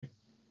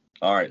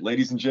All right,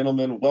 ladies and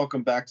gentlemen,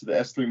 welcome back to the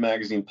S3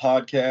 Magazine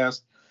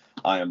podcast.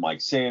 I am Mike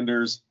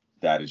Sanders.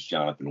 That is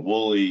Jonathan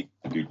Woolley,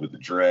 the dude with the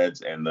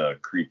dreads and the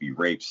creepy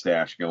rape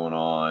stash going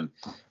on.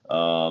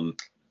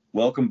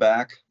 Welcome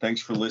back. Thanks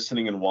for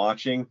listening and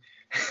watching.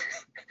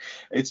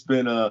 It's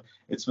been a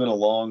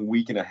long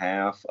week and a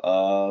half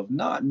of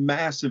not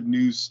massive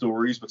news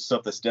stories, but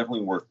stuff that's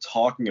definitely worth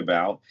talking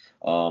about.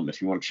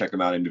 If you want to check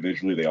them out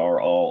individually, they are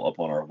all up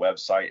on our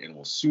website and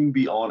will soon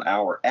be on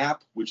our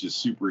app, which is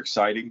super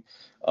exciting.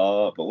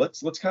 But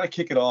let's kind of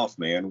kick it off,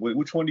 man.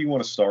 Which one do you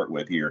want to start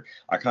with here?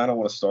 I kind of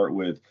want to start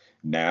with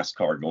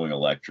NASCAR going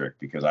electric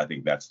because I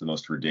think that's the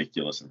most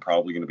ridiculous and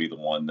probably going to be the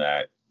one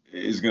that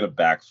is going to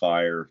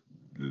backfire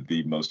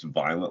the most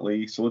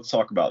violently. So let's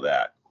talk about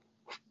that.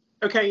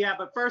 Okay, yeah,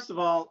 but first of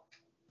all,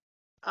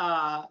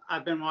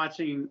 I've been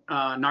watching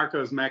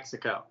Narcos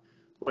Mexico,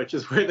 which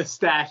is where the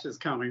stash is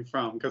coming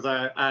from, because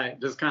I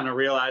just kind of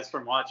realized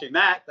from watching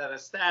that a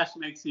stash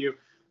makes you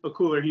a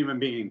cooler human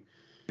being.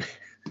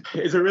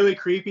 Is it really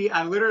creepy?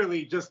 I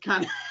literally just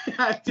kind of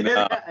I did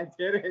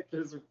it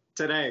just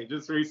today,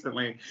 just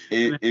recently.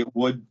 It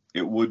would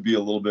be a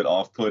little bit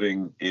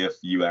off-putting if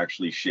you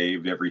actually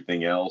shaved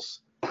everything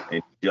else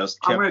and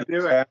just kept I'm gonna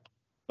do it.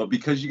 But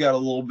because you got a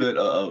little bit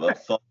of a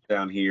thumb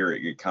down here,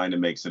 it kind of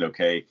makes it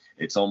okay.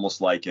 It's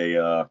almost like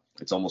a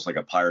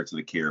Pirates of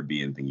the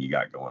Caribbean thing you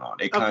got going on.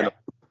 It kind of.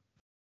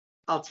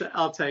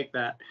 I'll take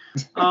that.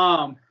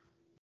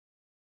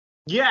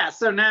 Yeah.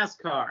 So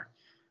NASCAR.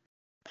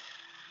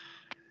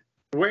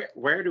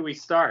 Where do we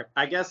start?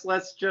 I guess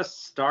let's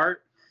just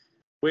start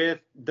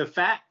with the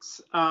facts.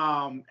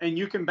 And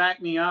you can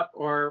back me up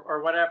or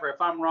whatever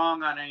if I'm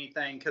wrong on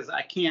anything, because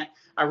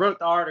I wrote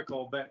the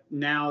article, but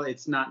now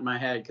it's not in my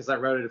head because I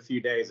wrote it a few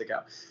days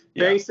ago.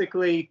 Yeah.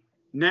 Basically,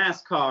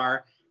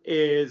 NASCAR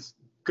is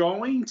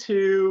going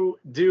to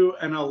do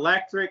an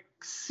electric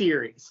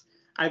series.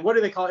 What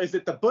do they call it? Is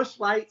it the Busch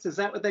Lights? Is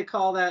that what they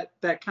call that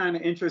kind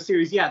of intro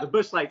series? Yeah, the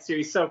Busch Light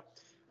series. So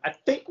I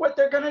think what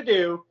they're going to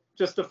do,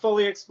 just to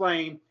fully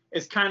explain,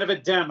 is kind of a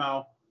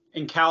demo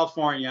in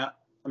California.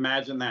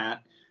 Imagine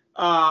that,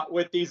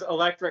 with these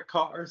electric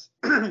cars.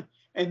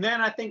 And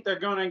then I think they're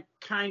going to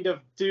kind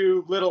of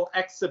do little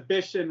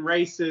exhibition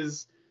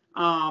races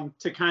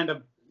to kind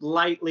of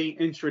lightly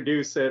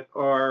introduce it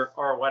or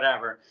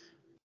whatever.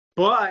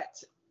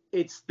 But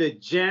it's the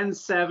Gen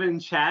 7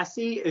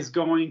 chassis is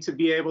going to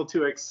be able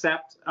to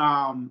accept,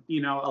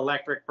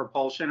 electric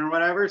propulsion or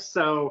whatever.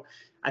 So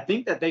I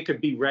think that they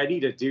could be ready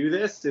to do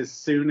this as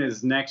soon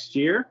as next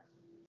year.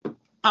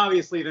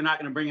 Obviously, they're not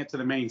going to bring it to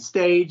the main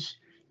stage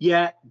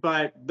yet,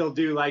 but they'll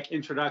do like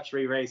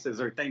introductory races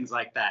or things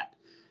like that.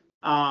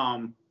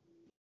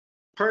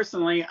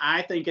 Personally,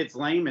 I think it's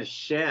lame as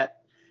shit.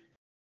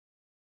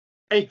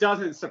 It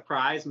doesn't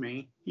surprise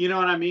me. You know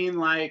what I mean?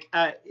 Like,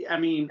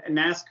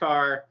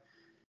 NASCAR,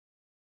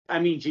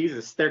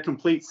 Jesus, they're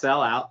complete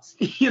sellouts.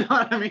 You know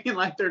what I mean?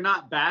 Like, they're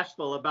not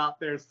bashful about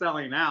their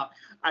selling out.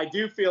 I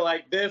do feel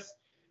like this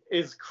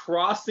is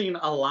crossing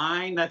a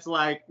line that's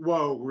like,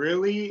 whoa,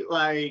 really?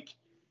 Like,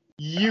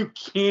 you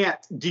can't.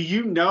 Do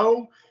you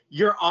know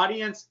your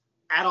audience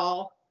at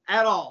all?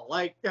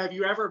 Like, have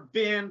you ever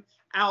been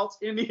out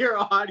into your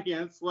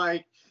audience?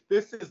 Like,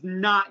 this is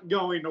not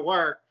going to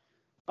work.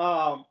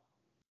 But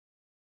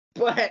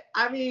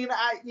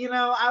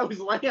I was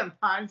laying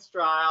pine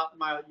straw out in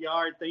my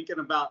yard thinking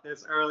about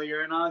this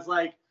earlier, and I was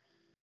like,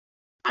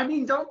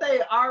 don't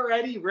they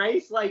already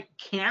race like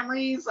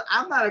Camrys?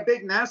 I'm not a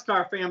big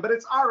NASCAR fan, but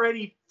it's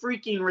already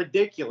freaking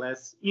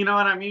ridiculous. You know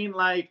what I mean?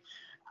 Like,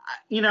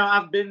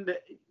 I've been to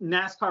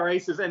NASCAR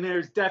races and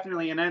there's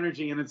definitely an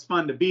energy and it's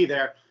fun to be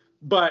there,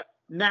 but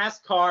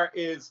NASCAR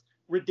is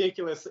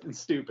ridiculous and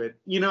stupid.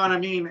 You know what I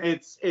mean?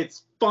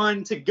 It's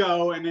fun to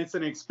go and it's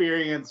an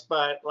experience,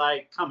 but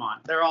like, come on,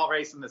 they're all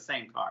racing the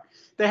same car.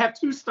 They have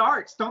 2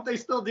 starts. Don't they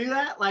still do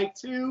that? Like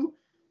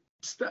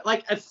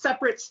like a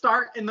separate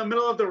start in the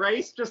middle of the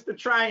race just to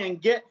try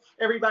and get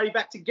everybody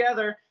back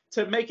together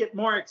to make it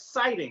more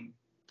exciting.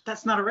 But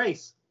that's not a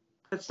race.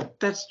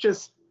 That's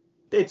just,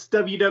 it's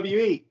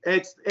WWE.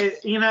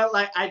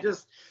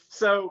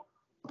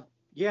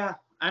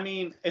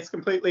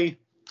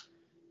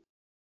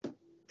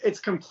 It's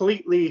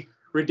completely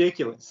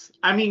ridiculous.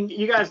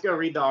 You guys go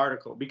read the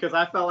article because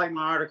I felt like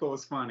my article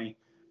was funny,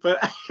 but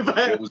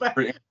it was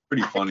pretty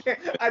funny.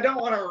 I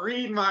don't want to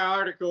read my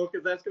article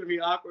because that's going to be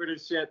awkward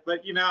as shit.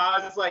 But I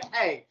was just like,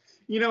 hey,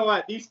 you know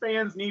what? These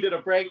fans needed a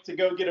break to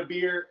go get a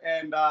beer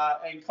and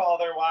call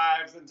their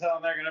wives and tell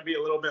them they're going to be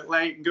a little bit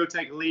late and go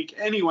take a leak.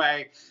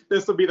 Anyway,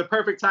 this will be the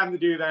perfect time to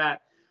do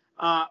that.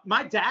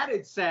 My dad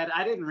had said,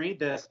 I didn't read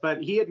this,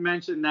 but he had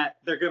mentioned that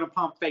they're going to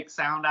pump fake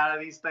sound out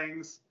of these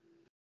things,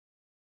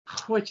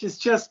 which is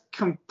just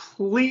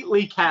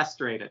completely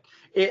castrated.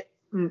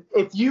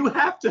 If you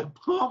have to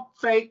pump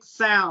fake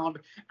sound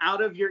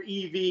out of your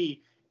EV,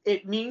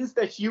 it means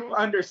that you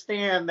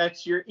understand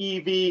that your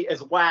EV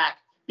is whack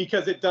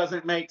because it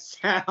doesn't make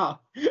sound.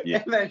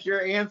 Yeah. And that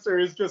your answer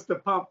is just to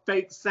pump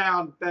fake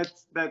sound.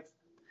 That's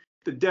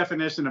the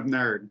definition of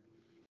nerd.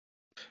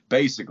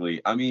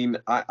 Basically,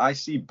 I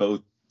see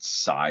both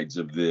sides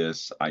of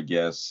this. I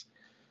guess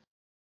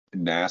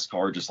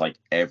NASCAR, just like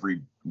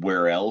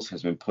everywhere else,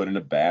 has been put in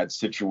a bad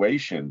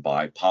situation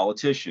by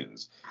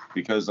politicians,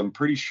 because I'm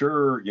pretty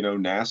sure,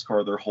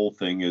 NASCAR, their whole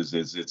thing is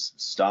it's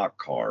stock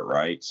car,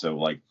 right? So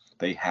like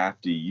they have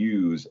to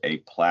use a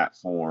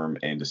platform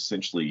and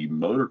essentially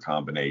motor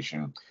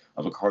combination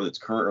of a car that's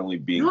currently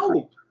being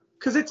No,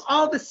 because it's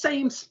all the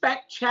same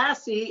spec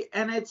chassis,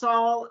 and it's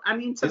all, I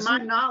mean, to my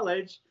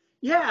knowledge,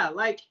 yeah,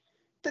 like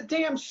the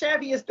damn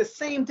Chevy is the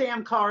same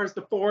damn car as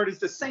the Ford, is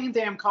the same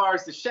damn car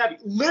as the Chevy.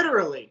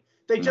 Literally,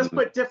 they just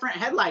put different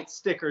headlight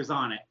stickers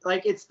on it.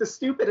 Like, it's the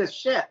stupidest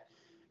shit.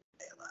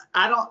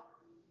 I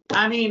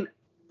mean,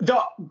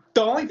 the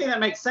only thing that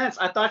makes sense,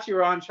 I thought you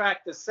were on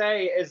track to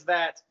say, is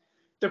that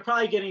they're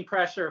probably getting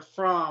pressure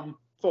from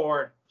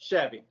Ford,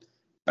 Chevy.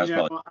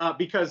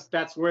 Because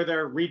that's where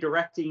they're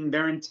redirecting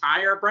their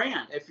entire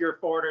brand. If you're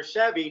Ford or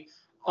Chevy,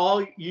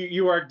 all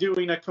you are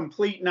doing a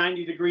complete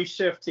 90-degree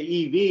shift to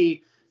EV.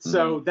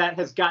 So that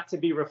has got to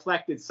be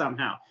reflected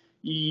somehow.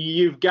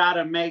 You've got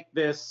to make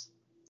this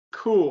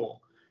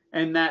cool.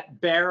 And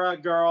that Barra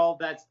girl,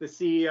 that's the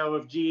CEO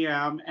of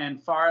GM,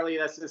 and Farley,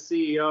 that's the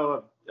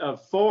CEO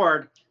of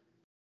Ford,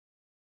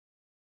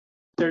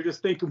 they're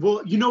just thinking,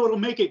 well, you know what'll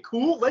make it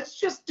cool? Let's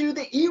just do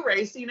the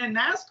e-racing in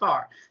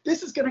NASCAR.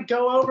 This is going to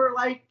go over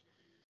like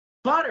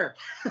butter.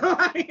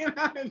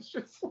 It's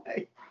just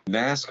like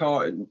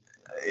NASCAR.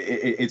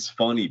 It's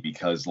funny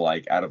because,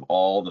 like, out of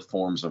all the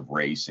forms of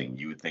racing,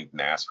 you would think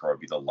NASCAR would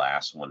be the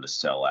last one to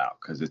sell out,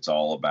 because it's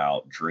all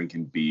about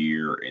drinking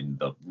beer and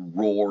the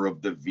roar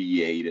of the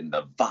V8 and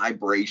the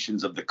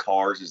vibrations of the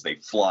cars as they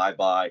fly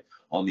by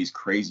on these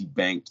crazy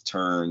banked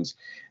turns.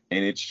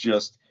 And it's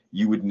just,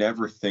 you would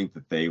never think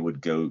that they would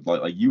go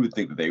like you would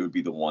think that they would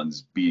be the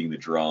ones beating the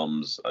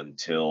drums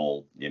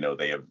until,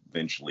 they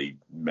eventually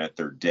met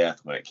their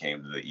death when it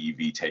came to the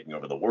EV taking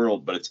over the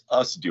world. But it's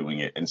us doing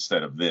it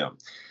instead of them.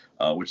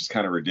 Which is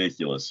kind of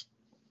ridiculous.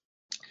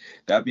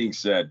 That being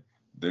said,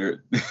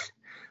 there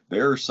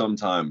are some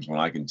times when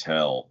I can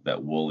tell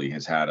that Wooly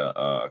has had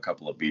a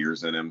couple of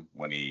beers in him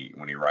when he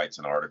writes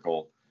an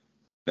article.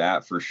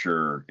 That for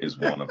sure is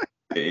one of.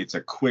 It's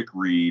a quick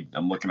read.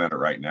 I'm looking at it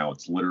right now.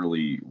 It's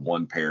literally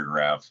one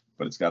paragraph,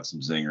 but it's got some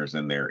zingers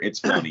in there.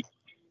 It's funny.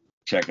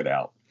 Check it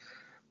out.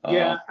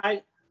 Yeah,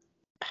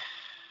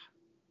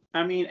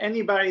 I mean,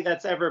 anybody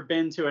that's ever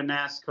been to a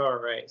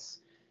NASCAR race,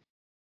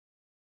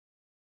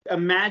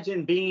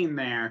 imagine being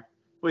there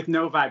with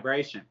no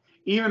vibration.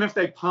 Even if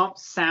they pump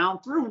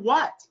sound through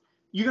what?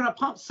 You're going to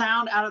pump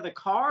sound out of the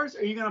cars, or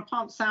are you going to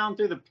pump sound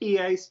through the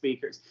PA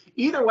speakers?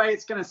 Either way,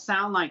 it's going to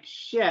sound like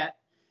shit,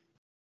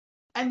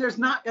 and there's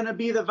not going to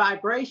be the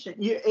vibration.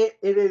 It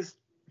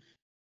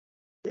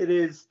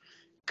is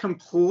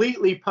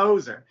completely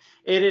poser.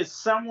 It is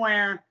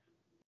somewhere.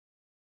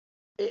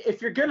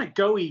 If you're going to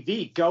go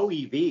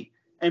EV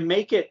and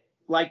make it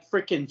like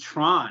freaking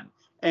Tron.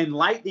 And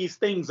light these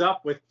things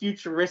up with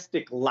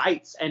futuristic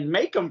lights and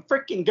make them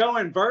freaking go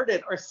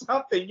inverted or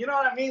something. You know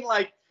what I mean?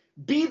 Like,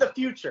 be the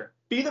future.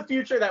 Be the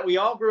future that we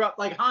all grew up,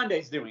 like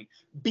Hyundai's doing.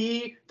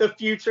 Be the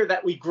future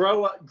that we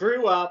grew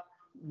up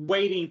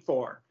waiting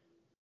for.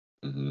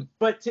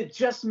 But to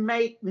just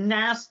make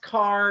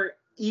NASCAR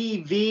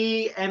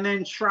EV and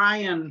then try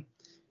and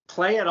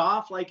play it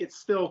off like it's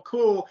still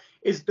cool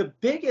is the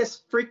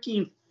biggest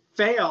freaking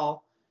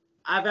fail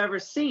I've ever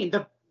seen.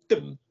 The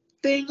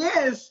thing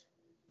is,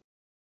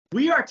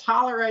 we are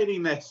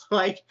tolerating this.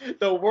 Like,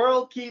 the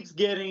world keeps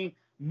getting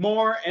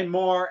more and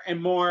more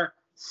and more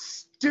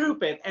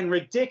stupid and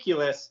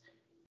ridiculous.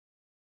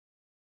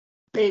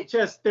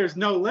 There's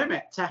no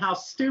limit to how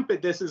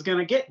stupid this is going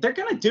to get. They're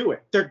going to do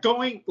it. They're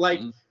going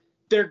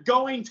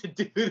to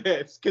do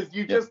this, because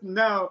you just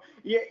know.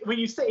 When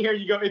you sit here,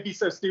 you go, it'd be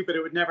so stupid,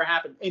 it would never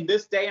happen. In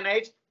this day and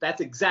age, that's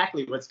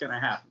exactly what's going to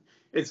happen.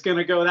 It's going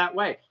to go that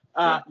way.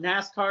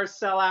 NASCAR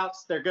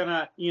sellouts, they're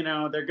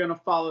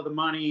gonna follow the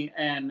money,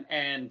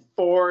 and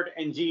Ford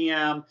and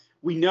GM,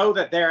 we know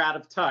that they're out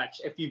of touch.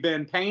 If you've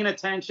been paying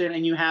attention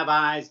and you have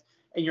eyes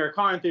and you're a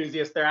car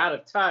enthusiast, they're out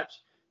of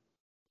touch.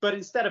 But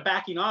instead of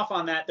backing off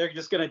on that, they're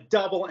just gonna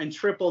double and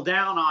triple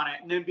down on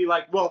it, and then be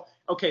like, well,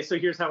 okay, so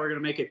here's how we're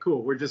gonna make it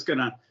cool. We're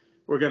gonna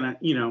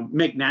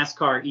make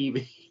NASCAR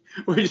EV.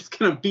 We're just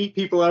gonna beat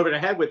people over the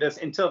head with this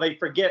until they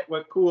forget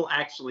what cool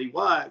actually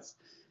was.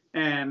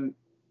 And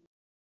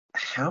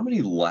how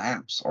many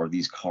laps are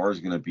these cars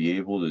going to be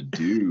able to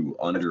do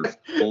under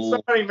full?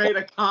 Somebody made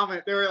a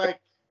comment. They were like,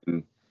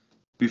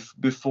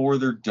 before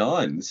they're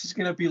done, this is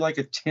going to be like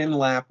a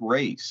 10-lap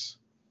race.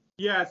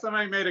 Yeah,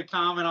 somebody made a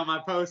comment on my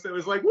post that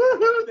was like,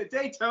 woohoo, the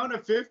Daytona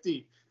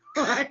 50.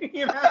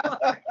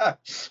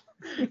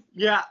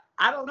 Yeah,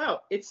 I don't know.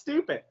 It's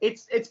stupid.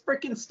 It's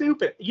freaking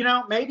stupid.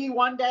 Maybe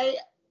one day,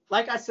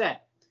 like I said,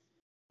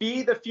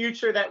 be the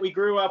future that we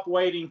grew up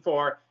waiting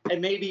for,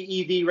 and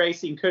maybe EV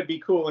racing could be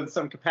cool in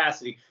some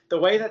capacity. The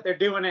way that they're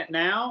doing it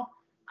now,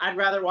 I'd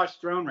rather watch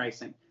drone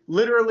racing.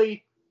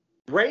 Literally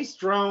race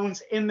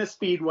drones in the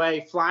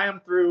speedway, fly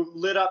them through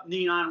lit up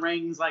neon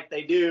rings like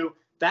they do.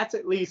 That's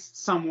at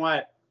least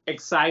somewhat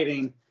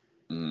exciting.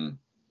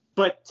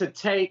 But to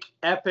take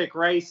epic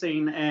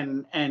racing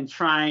and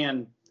try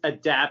and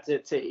adapt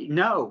it to,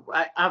 no,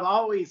 I've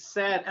always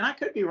said, and I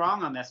could be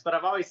wrong on this, but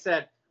I've always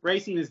said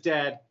racing is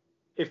dead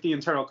if the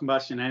internal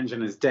combustion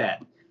engine is dead.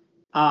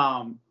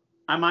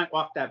 I might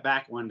walk that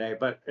back one day,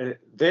 but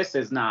this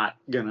is not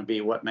going to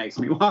be what makes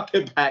me walk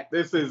it back.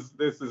 This is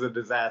a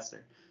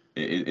disaster.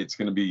 It's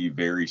going to be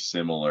very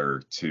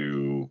similar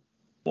to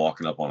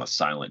walking up on a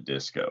silent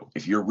disco.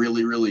 If you're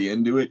really, really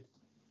into it,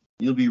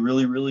 you'll be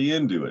really, really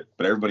into it.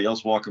 But everybody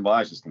else walking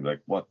by is just going to be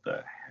like, what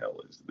the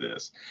hell is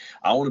this?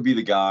 I want to be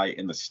the guy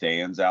in the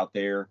stands out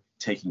there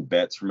taking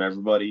bets from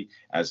everybody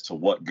as to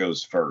what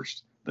goes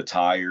first, the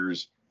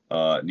tires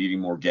needing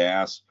more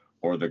gas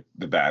or the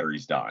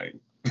batteries dying.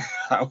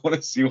 I want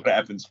to see what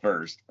happens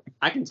first.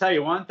 I can tell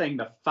you one thing,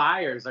 the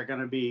fires are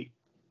going to be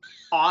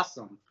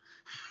awesome.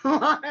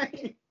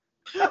 Like,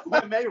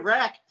 when they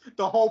wreck,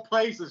 the whole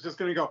place is just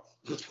going to go,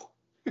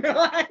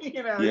 like,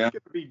 you know, Yeah. It's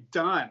going to be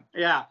done.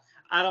 Yeah,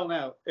 I don't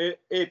know.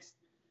 It's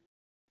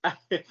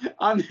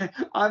on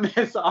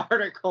this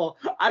article,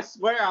 I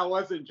swear I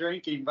wasn't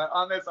drinking, but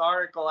on this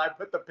article, I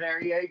put the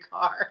Perrier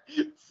car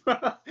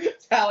from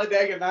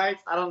Talladega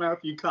Nights. I don't know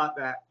if you caught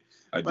that.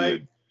 I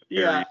did.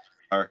 Yeah.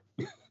 Car.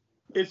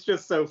 It's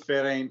just so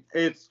fitting.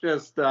 It's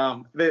just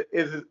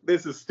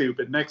this is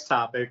stupid. Next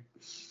topic.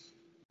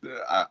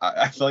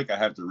 I feel like I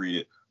have to read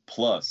it.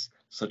 Plus,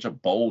 such a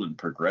bold and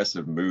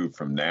progressive move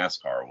from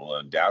NASCAR will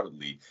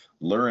undoubtedly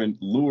lure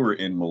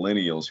in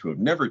millennials who have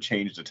never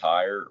changed a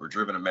tire or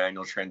driven a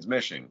manual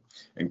transmission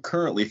and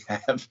currently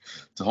have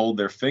to hold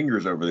their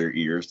fingers over their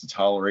ears to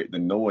tolerate the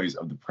noise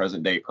of the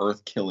present-day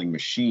earth-killing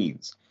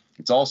machines.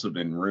 It's also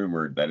been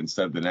rumored that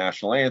instead of the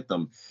national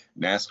anthem,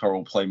 NASCAR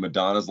will play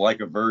Madonna's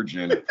Like a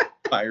Virgin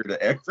prior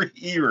to every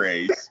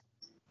E-race.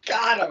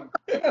 Got him.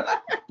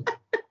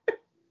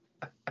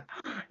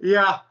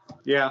 Yeah.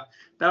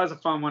 That was a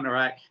fun one to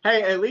write.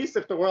 Hey, at least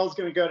if the world's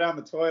going to go down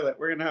the toilet,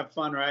 we're going to have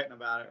fun writing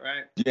about it,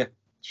 right? Yeah,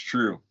 it's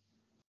true.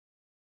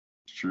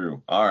 It's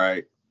true. All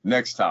right.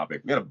 Next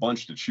topic. We got a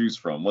bunch to choose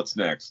from. What's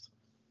next?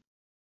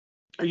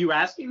 Are you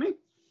asking me?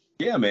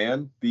 Yeah,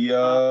 man.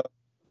 The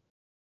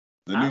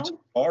new Oh. Type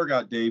R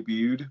got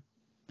debuted.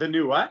 The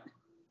new what?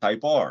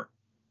 Type R.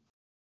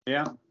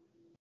 Yeah.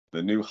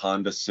 The new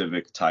Honda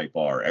Civic Type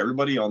R.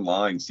 Everybody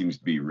online seems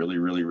to be really,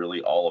 really,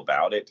 really all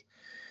about it.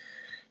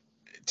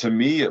 To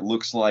me, it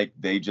looks like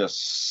they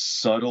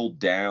just settled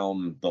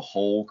down the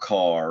whole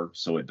car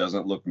so it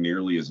doesn't look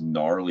nearly as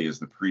gnarly as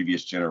the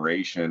previous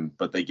generation,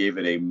 but they gave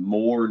it a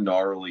more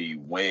gnarly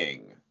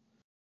wing.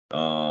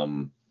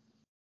 I'm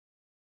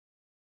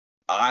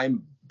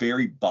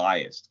very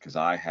biased because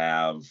I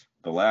have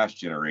the last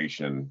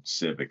generation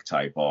Civic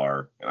Type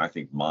R, and I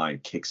think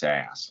mine kicks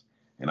ass.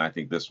 And I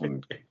think this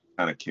one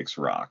kind of kicks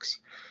rocks.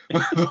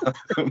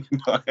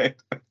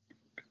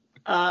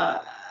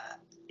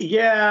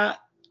 Yeah.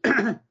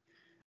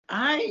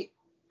 I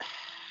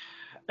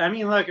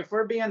mean, look, if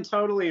we're being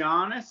totally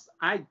honest,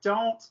 I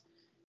don't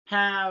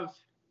have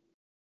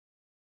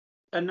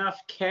enough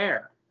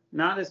care,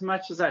 not as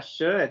much as I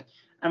should.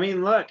 I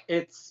mean, look,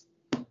 it's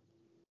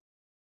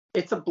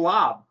a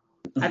blob.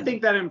 I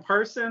think that in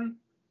person,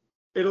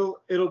 it'll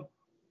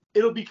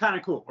be kind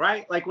of cool,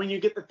 right? Like when you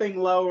get the thing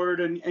lowered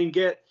and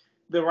get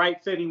the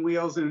right fitting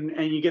wheels and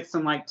you get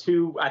some I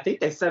think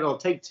they said it'll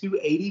take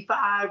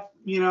 285,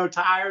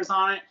 tires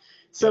on it.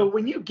 So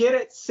when you get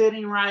it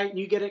sitting right and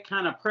you get it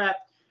kind of prepped,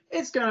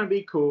 it's going to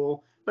be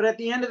cool. But at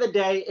the end of the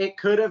day, it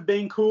could have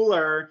been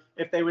cooler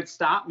if they would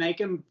stop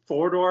making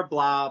 4-door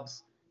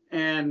blobs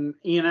and,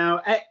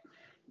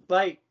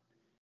 like.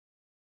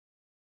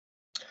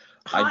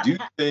 I do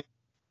think,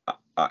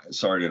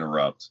 sorry to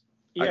interrupt.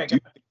 Yeah, I do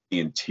think the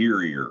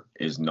interior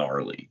is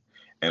gnarly.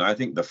 And I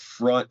think the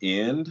front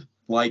end,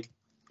 like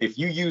if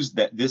you used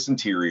this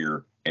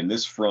interior and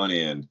this front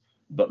end,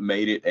 but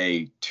made it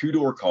a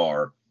 2-door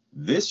car,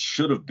 this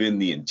should have been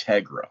the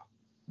Integra.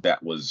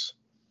 That was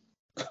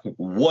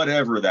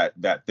whatever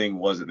that thing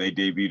was that they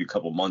debuted a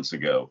couple months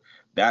ago.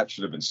 That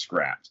should have been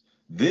scrapped.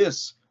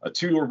 This, a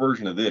 2-door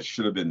version of this,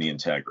 should have been the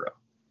Integra.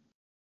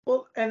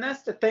 Well, and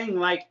that's the thing,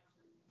 like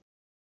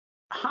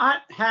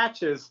hot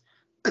hatches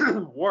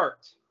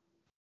worked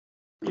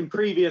in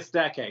previous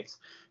decades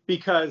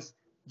because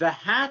the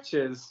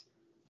hatches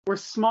were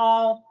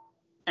small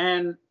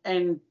and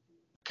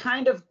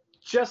kind of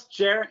just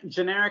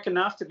generic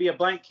enough to be a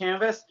blank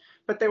canvas,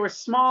 but they were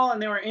small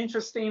and they were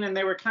interesting and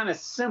they were kind of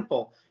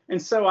simple.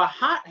 And so a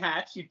hot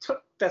hatch, you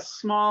took the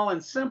small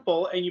and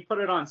simple and you put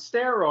it on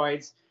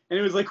steroids and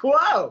it was like,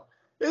 whoa,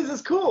 this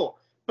is cool.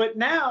 But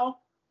now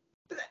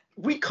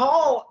we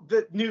call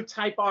the new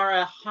Type R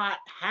a hot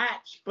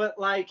hatch, but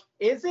like,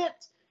 is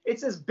it?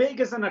 It's as big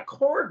as an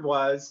Accord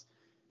was.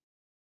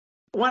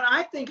 When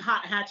I think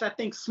hot hatch, I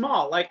think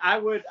small. Like I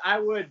would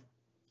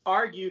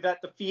argue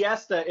that the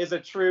Fiesta is a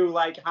true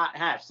like hot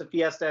hatch, the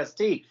Fiesta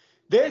ST.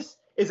 This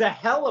is a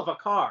hell of a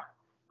car,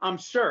 I'm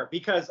sure,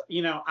 because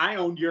I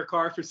owned your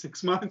car for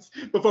 6 months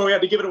before we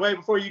had to give it away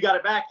before you got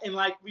it back, and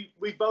like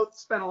we both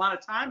spent a lot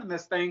of time in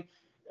this thing.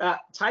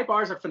 Type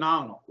R's are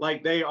phenomenal.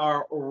 Like they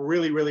are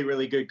really, really,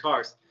 really good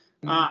cars.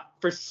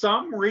 For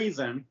some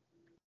reason,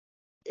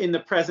 in the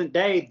present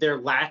day, they're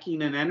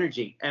lacking in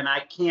energy, and I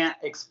can't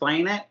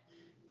explain it.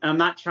 And I'm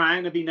not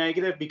trying to be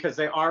negative because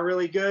they are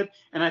really good.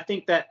 And I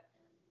think that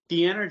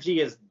the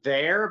energy is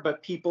there,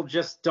 but people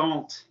just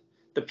don't.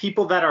 The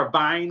people that are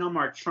buying them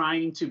are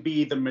trying to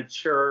be the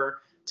mature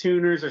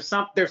tuners or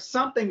something. There's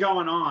something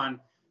going on.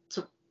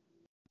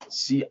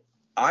 See,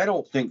 I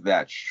don't think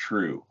that's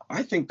true.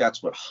 I think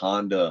that's what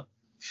Honda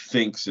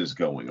thinks is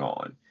going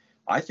on.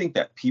 I think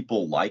that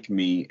people like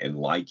me and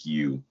like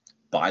you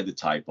buy the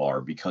Type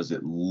R because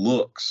it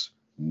looks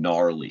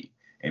gnarly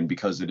and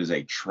because it is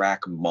a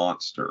track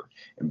monster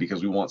and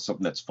because we want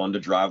something that's fun to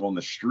drive on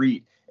the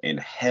street and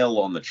hell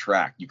on the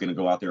track. You can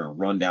go out there and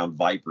run down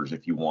Vipers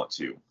if you want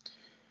to.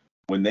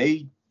 When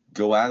they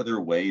go out of their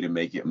way to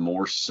make it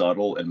more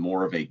subtle and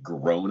more of a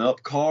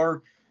grown-up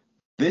car,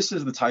 this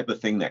is the type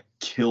of thing that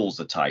kills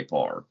a Type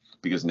R,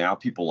 because now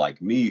people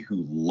like me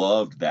who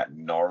loved that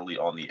gnarly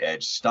on the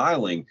edge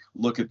styling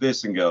look at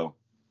this and go,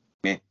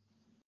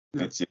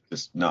 it's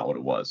just not what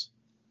it was.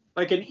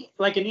 Like an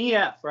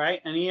EF,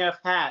 right? An EF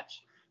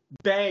hatch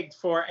begged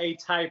for a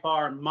Type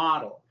R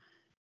model.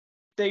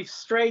 They've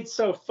strayed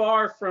so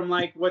far from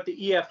like what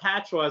the EF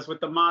hatch was with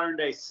the modern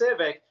day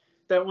Civic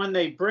that when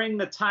they bring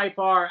the Type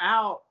R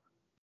out,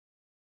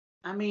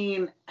 I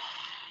mean,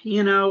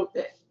 you know,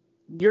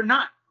 you're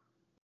not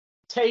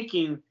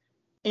taking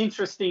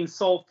interesting,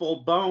 soulful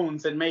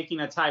bones and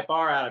making a Type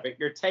R out of it.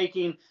 You're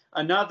taking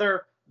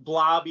another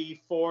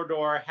blobby,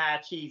 four-door,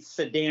 hatchy,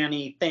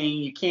 sedan-y thing.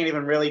 You can't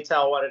even really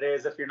tell what it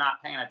is if you're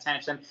not paying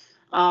attention.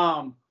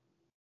 And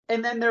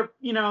then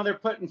they're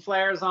putting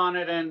flares on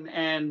it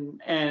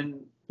and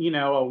you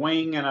know, a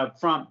wing and a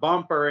front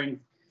bumper, and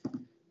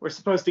we're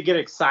supposed to get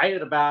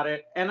excited about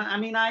it. And I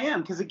mean, I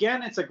am, because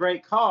again, it's a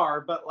great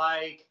car, but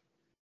like,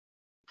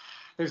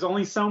 there's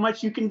only so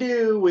much you can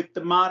do with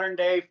the modern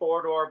day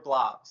four-door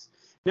blobs.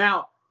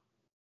 Now,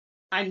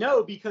 I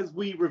know because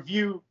we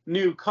review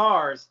new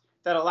cars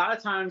that a lot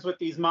of times with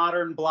these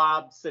modern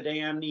blob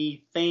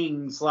sedan-y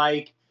things,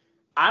 like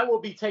I will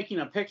be taking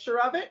a picture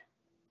of it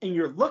and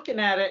you're looking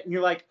at it and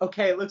you're like,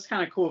 okay, it looks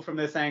kind of cool from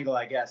this angle,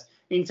 I guess.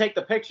 You can take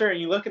the picture and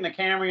you look in the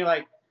camera and you're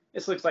like,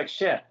 this looks like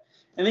shit.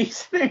 And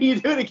then you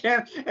do it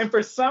again. And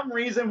for some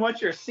reason,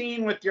 what you're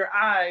seeing with your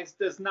eyes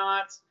does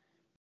not,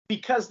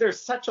 because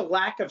there's such a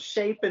lack of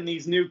shape in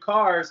these new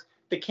cars,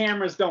 the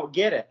cameras don't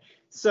get it.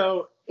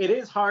 So it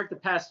is hard to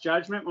pass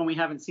judgment when we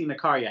haven't seen the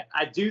car yet.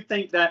 I do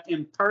think that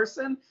in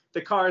person,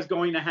 the car is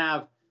going to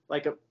have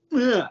like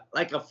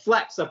a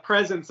flex, a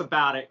presence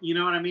about it. You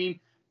know what I mean?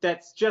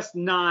 That's just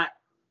not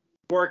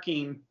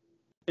working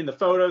in the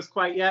photos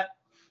quite yet.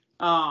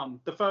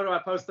 The photo I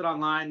posted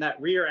online,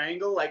 that rear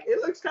angle, like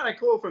it looks kind of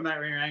cool from that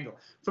rear angle.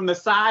 From the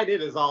side,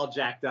 it is all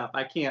jacked up.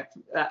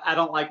 I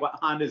don't like what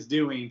Honda's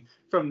doing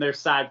from their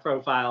side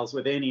profiles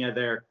with any of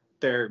their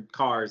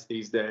cars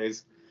these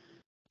days.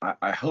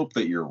 I hope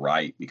that you're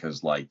right,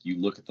 because like you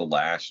look at the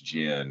last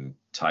gen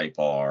Type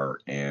R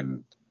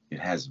and it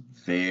has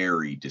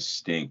very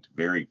distinct,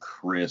 very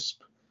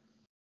crisp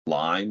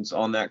lines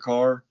on that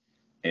car,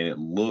 and it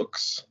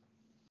looks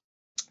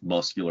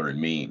muscular and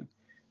mean.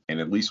 And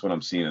at least what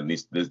I'm seeing in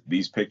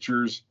these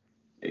pictures,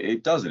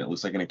 it doesn't. It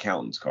looks like an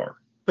accountant's car.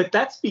 But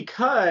that's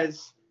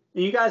because,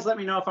 and you guys let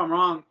me know if I'm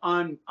wrong,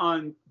 on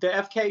the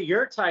FK,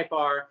 your Type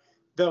R,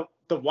 the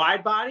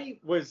wide body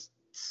was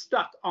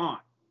stuck on,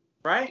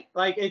 right?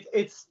 Like I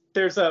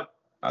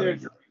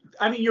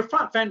mean, your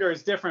front fender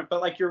is different, but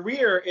like your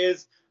rear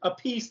is a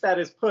piece that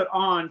is put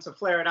on to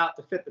flare it out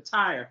to fit the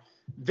tire.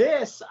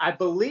 This, I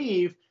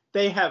believe,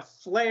 they have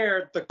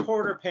flared the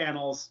quarter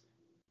panels,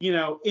 you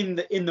know, in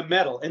the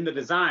metal, in the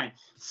design.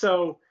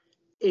 So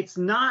it's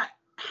not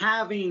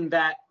having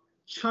that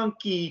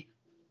chunky,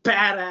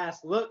 badass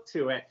look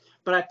to it.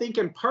 But I think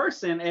in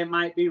person, it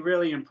might be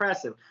really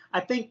impressive. I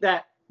think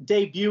that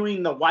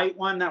debuting the white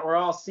one that we're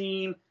all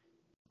seeing,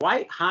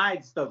 white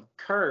hides the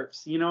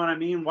curves. You know what I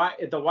mean?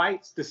 The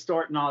white's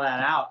distorting all that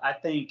out. I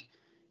think,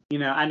 you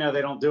know, I know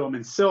they don't do them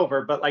in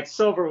silver, but like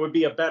silver would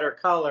be a better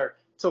color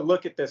to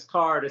look at this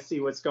car to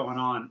see what's going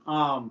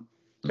on.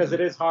 Because it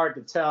is hard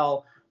to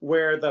tell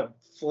where the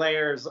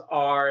flares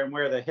are and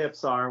where the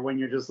hips are when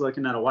you're just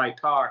looking at a white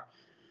car.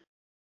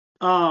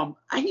 I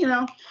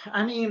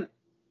mean,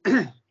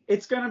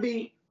 it's gonna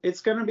be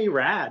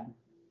rad.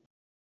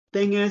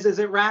 Thing is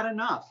it rad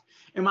enough?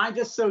 Am I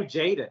just so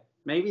jaded?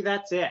 Maybe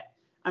that's it.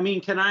 I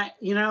mean, can I,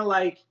 you know,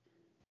 like,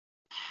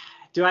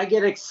 do I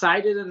get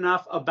excited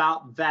enough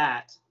about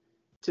that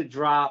to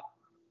drop?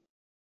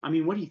 I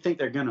mean, what do you think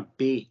they're gonna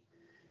be?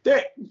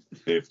 They're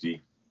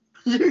 50.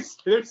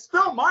 They're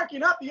still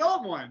marking up the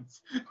old ones.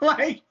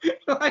 Like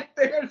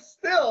they're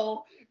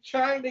still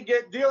trying to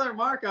get dealer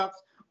markups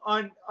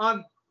on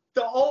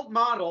the old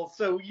model.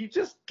 So you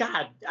just,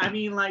 God, I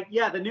mean, like,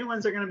 yeah, the new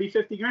ones are going to be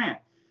 50 grand.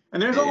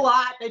 And there's a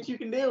lot that you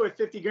can do with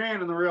 50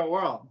 grand in the real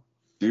world.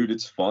 Dude,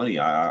 it's funny.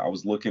 I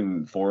was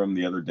looking for them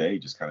the other day,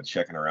 just kind of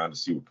checking around to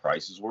see what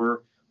prices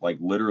were. Like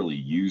literally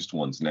used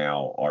ones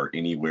now are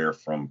anywhere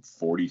from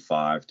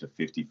 $45,000 to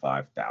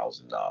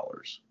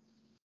 $55,000.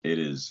 It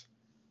is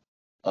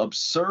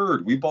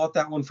Absurd. We bought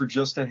that one for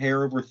just a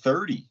hair over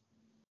 30.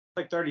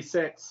 Like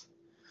 36.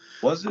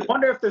 Was I it?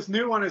 wonder if this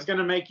new one is going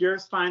to make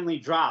yours finally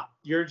drop,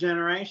 your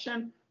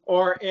generation,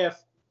 or if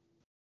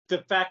the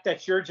fact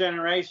that your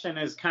generation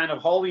is kind of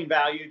holding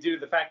value due to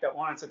the fact that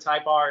one, it's a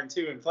Type R, and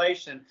two,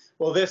 inflation,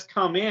 will this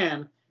come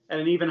in at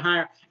an even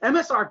higher?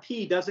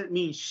 MSRP doesn't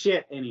mean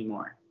shit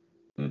anymore.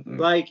 Mm-mm.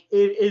 Like,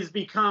 it has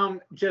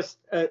become just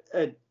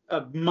a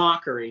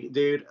mockery,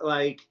 dude.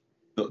 Like,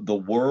 The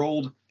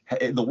world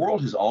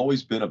has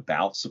always been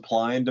about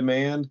supply and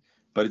demand,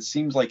 but it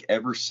seems like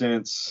ever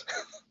since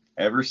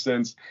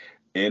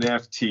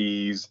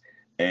NFTs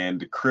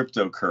and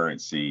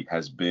cryptocurrency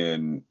has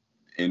been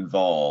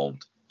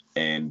involved,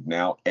 and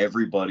now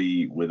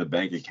everybody with a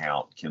bank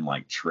account can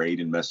like trade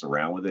and mess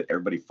around with it.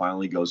 Everybody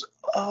finally goes,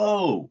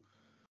 oh,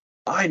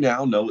 I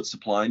now know what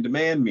supply and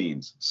demand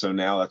means. So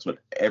now that's what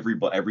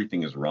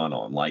everything is run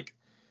on. Like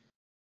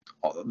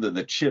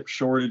the chip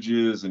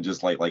shortages and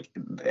just like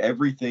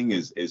everything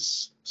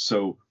is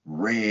so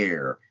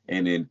rare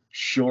and in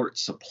short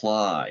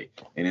supply,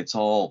 and it's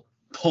all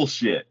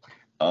bullshit.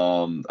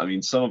 I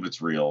mean, some of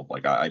it's real.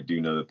 Like I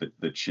do know that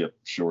the chip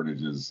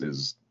shortages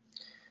is,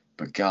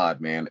 but God,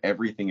 man,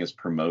 everything is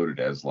promoted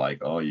as like,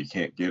 oh, you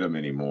can't get them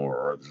anymore,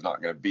 or there's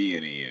not going to be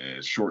any,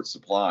 short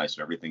supply,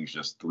 so everything's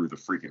just through the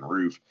freaking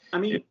roof. I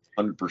mean, it's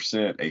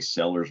 100% a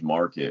seller's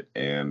market,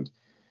 and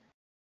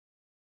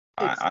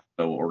I don't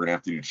know what we're going to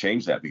have to do to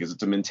change that, because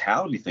it's a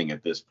mentality thing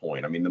at this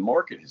point. I mean, the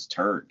market has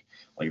turned.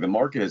 Like, the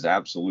market has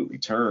absolutely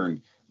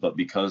turned, but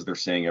because they're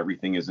saying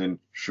everything is in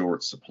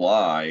short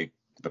supply,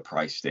 the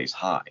price stays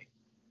high.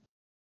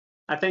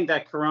 I think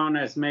that Corona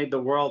has made the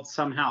world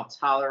somehow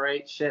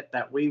tolerate shit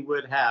that we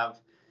would have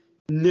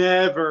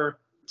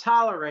never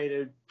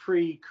tolerated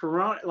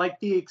pre-Corona. Like,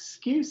 the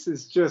excuse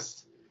is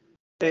just,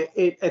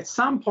 it at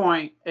some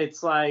point,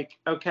 it's like,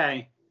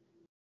 okay,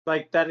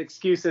 like that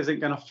excuse isn't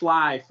going to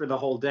fly for the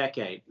whole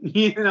decade.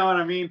 You know what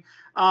I mean?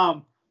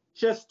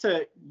 Just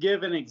to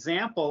give an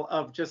example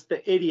of just the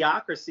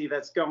idiocracy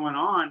that's going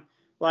on,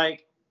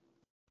 like,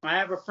 I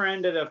have a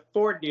friend at a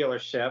Ford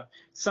dealership.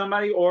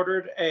 Somebody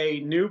ordered a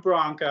new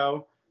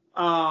Bronco,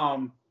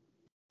 2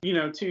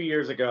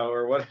 years ago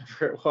or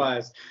whatever it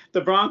was.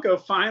 The Bronco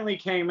finally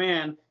came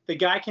in. The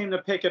guy came to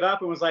pick it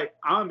up and was like,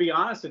 I'm going to be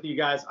honest with you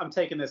guys. I'm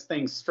taking this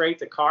thing straight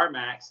to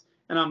CarMax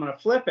and I'm going to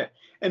flip it.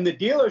 And the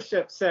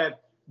dealership said,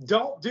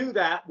 don't do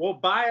that. We'll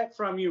buy it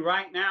from you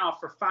right now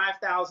for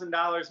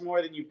 $5,000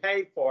 more than you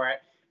paid for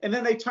it. And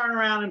then they turn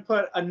around and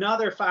put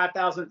another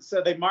 $5,000.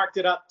 So they marked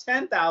it up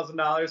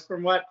 $10,000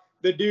 from what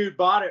the dude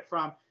bought it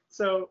from.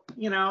 So,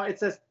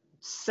 it's a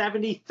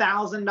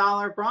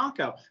 $70,000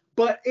 Bronco,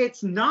 but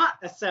it's not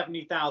a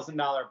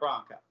 $70,000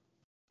 Bronco.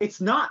 It's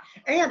not.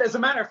 And as a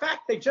matter of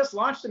fact, they just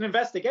launched an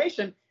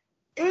investigation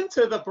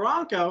into the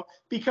Bronco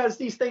because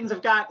these things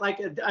have got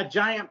like a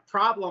giant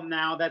problem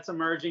now that's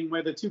emerging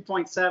where the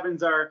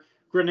 2.7s are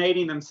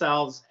grenading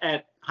themselves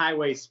at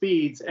highway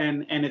speeds,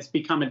 and it's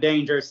become a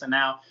dangerous, and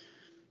now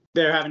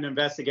they're having to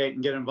investigate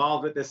and get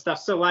involved with this stuff.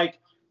 So, like,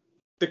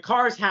 the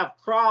cars have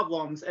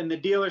problems and the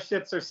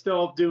dealerships are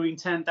still doing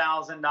 $10,000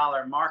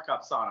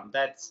 markups on them.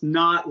 That's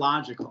not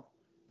logical.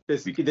 The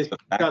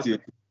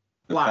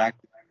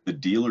fact the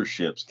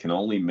dealerships can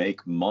only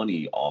make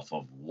money off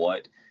of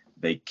what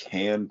they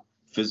can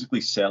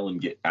physically sell and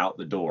get out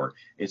the door.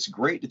 It's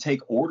great to take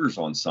orders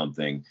on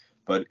something,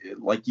 but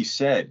like you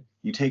said,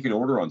 you take an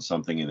order on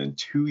something and then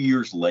 2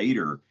 years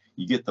later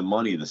you get the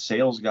money. The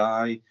sales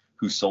guy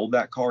who sold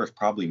that car is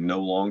probably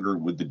no longer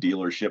with the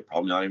dealership,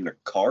 probably not even a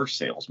car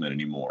salesman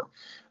anymore.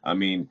 I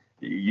mean,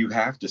 you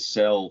have to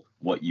sell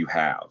what you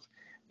have.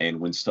 And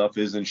when stuff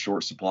is in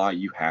short supply,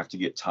 you have to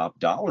get top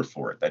dollar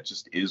for it. That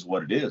just is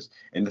what it is.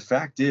 And the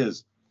fact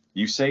is,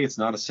 you say it's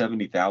not a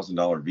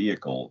 $70,000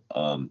 vehicle.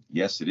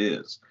 Yes, it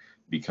is,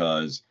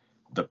 because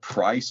the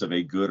price of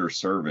a good or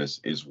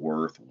service is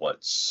worth what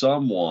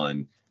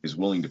someone is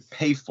willing to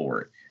pay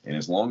for it. And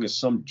as long as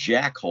some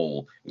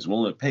jackhole is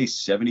willing to pay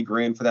 70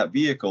 grand for that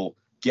vehicle,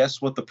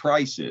 guess what the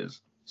price is?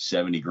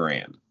 70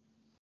 grand.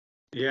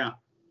 Yeah.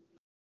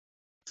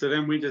 So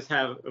then we just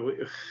got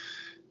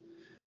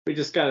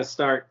to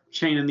start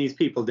chaining these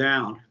people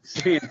down,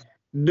 saying,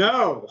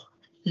 no,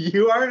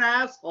 you are an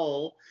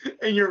asshole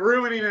and you're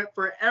ruining it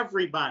for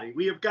everybody.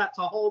 We have got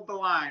to hold the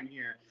line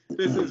here.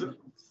 This is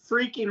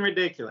freaking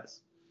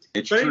ridiculous.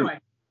 It's but true. Anyway,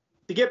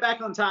 to get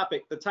back on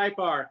topic, the Type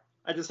R,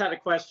 I just had a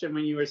question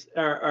when you were,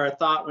 or a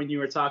thought when you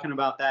were talking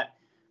about that.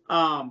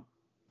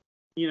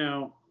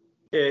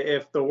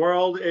 If the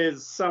world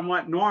is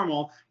somewhat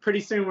normal, pretty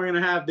soon we're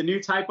going to have the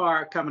new Type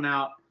R coming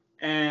out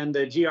and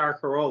the GR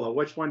Corolla.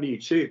 Which one do you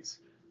choose?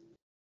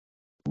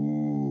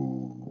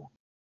 Ooh.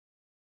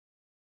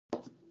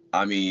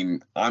 I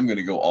mean, I'm going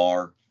to go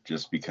R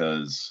just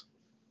because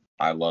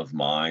I love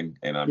mine,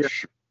 and I'm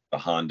sure the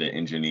Honda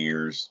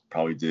engineers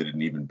probably did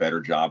an even better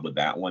job with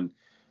that one.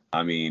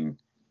 I mean,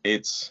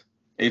 it's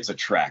a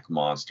track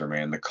monster,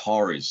 man. The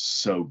car is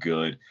so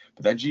good,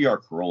 but that GR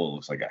Corolla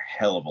looks like a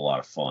hell of a lot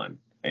of fun.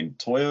 And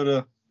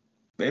Toyota,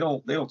 they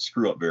don't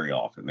screw up very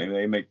often.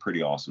 They make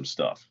pretty awesome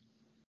stuff.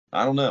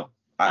 I don't know.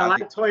 I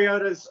like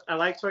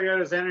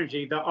Toyota's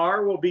energy. The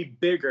R will be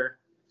bigger,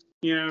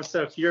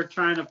 so if you're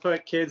trying to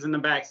put kids in the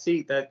back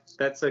seat,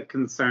 that's a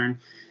concern.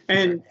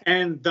 And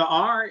the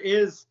R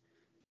is,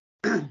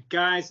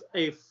 guys,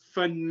 a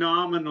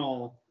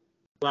phenomenal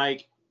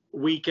like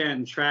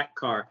weekend track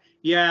car.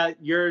 Yeah,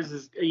 yours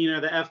is, the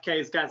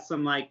FK's got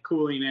some like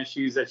cooling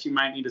issues that you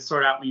might need to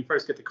sort out when you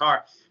first get the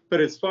car. But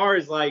as far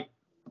as like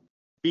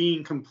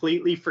being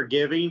completely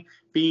forgiving,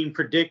 being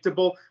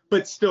predictable,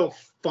 but still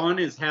fun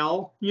as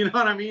hell, you know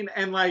what I mean?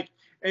 And like,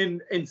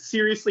 and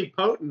seriously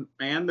potent,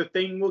 man. The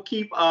thing will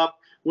keep up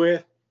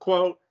with,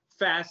 quote,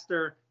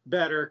 faster,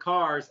 better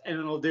cars, and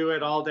it'll do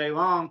it all day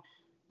long.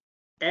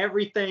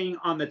 Everything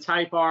on the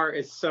Type R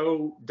is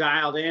so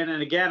dialed in.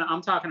 And again,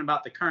 I'm talking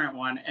about the current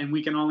one, and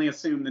we can only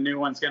assume the new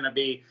one's going to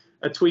be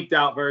a tweaked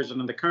out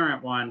version of the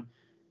current one.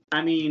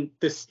 I mean,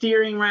 the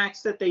steering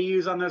racks that they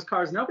use on those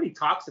cars, nobody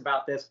talks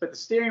about this, but the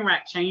steering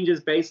rack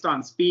changes based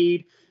on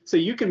speed. So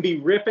you can be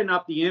ripping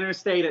up the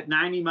interstate at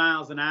 90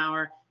 miles an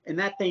hour, and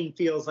that thing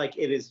feels like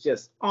it is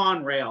just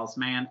on rails,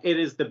 man. It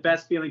is the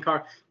best feeling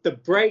car. The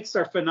brakes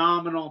are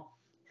phenomenal.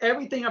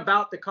 Everything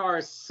about the car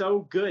is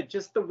so good.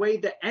 Just the way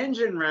the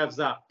engine revs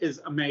up is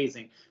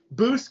amazing.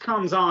 Boost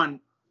comes on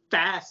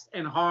fast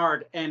and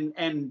hard, and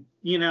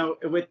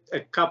with a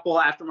couple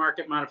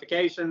aftermarket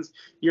modifications,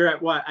 you're at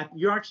what?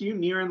 Aren't you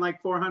nearing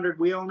like 400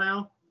 wheel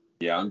now?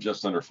 Yeah, I'm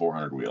just under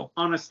 400 wheel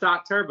on a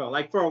stock turbo.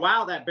 Like for a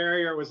while, that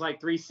barrier was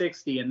like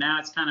 360, and now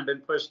it's kind of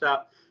been pushed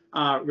up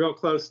real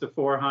close to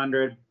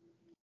 400.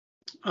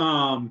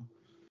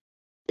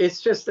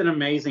 It's just an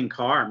amazing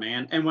car,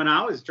 man. And when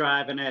I was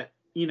driving it,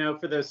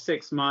 for those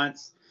 6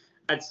 months,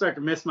 I'd start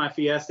to miss my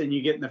Fiesta, and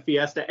you get in the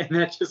Fiesta, and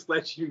that just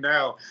lets you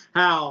know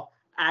how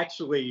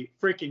actually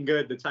freaking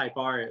good the Type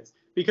R is.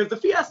 Because the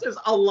Fiesta is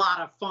a lot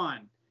of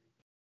fun.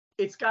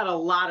 It's got a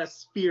lot of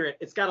spirit.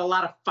 It's got a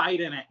lot of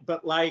fight in it,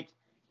 but like,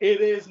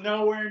 it is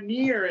nowhere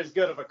near as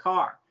good of a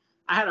car.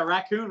 I had a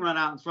raccoon run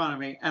out in front of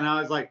me, and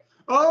I was like,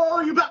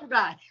 oh, you about to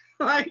die.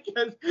 Like,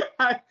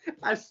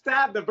 I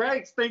stabbed the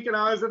brakes thinking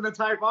I was in the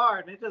Type R,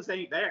 and it just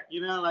ain't there.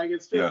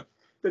 It's just, yeah.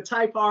 The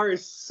Type R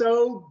is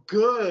so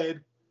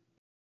good.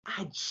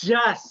 I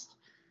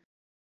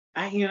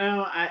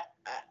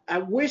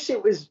wish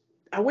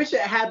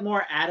it had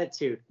more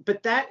attitude,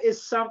 but that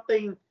is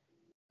something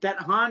that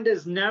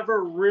Honda's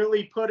never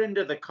really put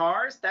into the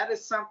cars. That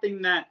is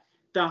something that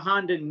the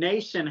Honda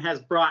Nation has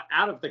brought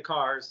out of the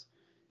cars.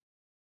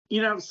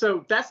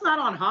 So that's not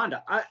on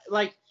Honda.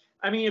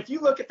 If you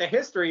look at the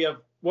history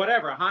of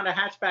whatever, Honda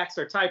hatchbacks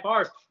or Type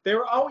Rs, they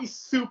were always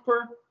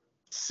super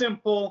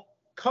simple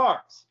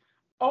cars.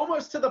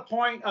 Almost to the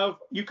point of,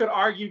 you could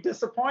argue,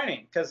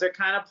 disappointing, because they're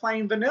kind of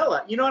plain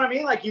vanilla. You know what I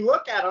mean? Like, you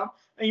look at them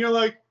and you're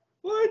like,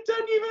 well, it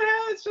doesn't even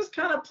have, it's just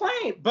kind of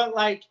plain. But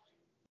like,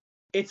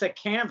 it's a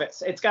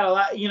canvas. It's got a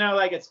lot,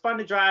 it's fun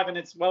to drive and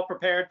it's well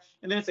prepared.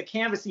 And then it's a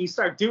canvas, and you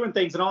start doing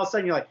things, and all of a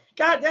sudden you're like,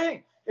 God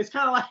dang, it's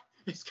kind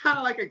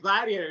of like a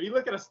Gladiator. You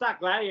look at a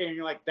stock Gladiator and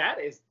you're like, that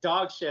is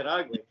dog shit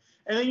ugly.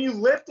 And then you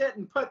lift it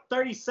and put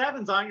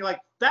 37s on, you're like,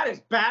 that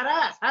is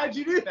badass. How'd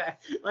you do that?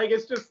 Like,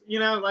 it's just,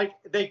 like,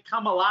 they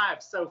come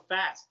alive so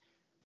fast.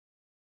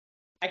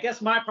 I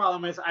guess my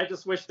problem is, I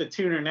just wish the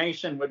Tuner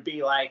Nation would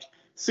be like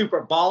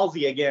super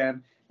ballsy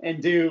again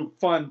and do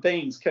fun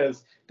things,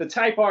 because the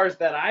Type Rs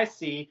that I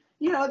see,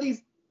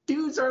 these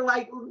dudes are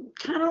like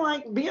kind of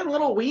like being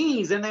little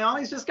weenies, and they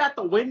always just got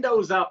the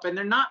windows up, and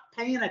they're not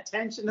paying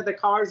attention to the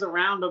cars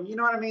around them. You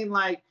know what I mean?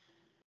 Like,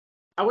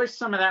 I wish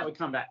some of that would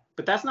come back,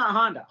 but that's not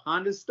Honda.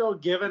 Honda's still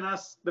giving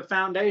us the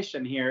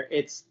foundation here.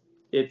 It's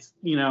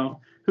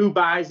who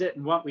buys it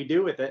and what we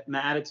do with it, and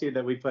the attitude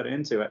that we put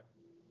into it.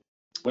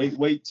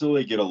 Wait till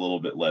they get a little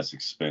bit less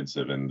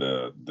expensive, and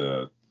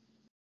the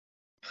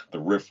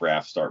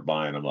riffraff start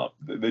buying them up.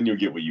 Then you'll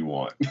get what you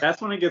want.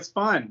 That's when it gets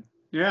fun.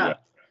 Yeah.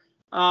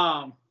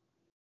 So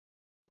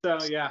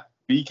yeah.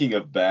 Speaking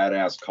of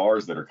badass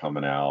cars that are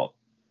coming out,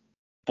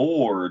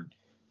 Ford,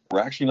 we're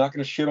actually not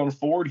going to shit on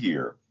Ford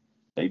here.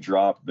 They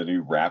dropped the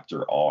new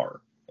Raptor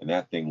R, and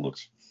that thing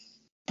looks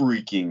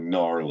freaking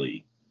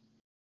gnarly.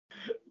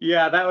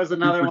 Yeah, that was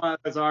another one of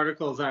those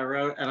articles I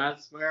wrote, and I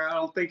swear I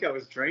don't think I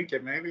was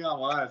drinking. Maybe I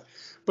was.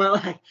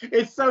 But like,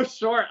 it's so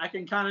short, I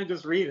can kind of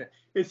just read it.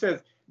 It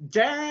says,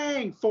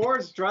 dang,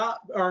 Ford's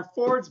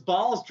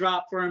balls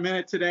dropped for a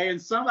minute today, and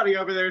somebody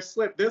over there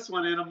slipped this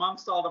one in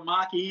amongst all the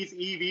Mach-E's,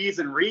 EVs,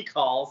 and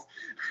recalls.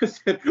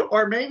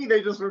 Or maybe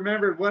they just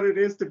remembered what it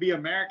is to be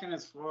American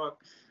as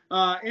fuck.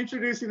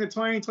 Introducing the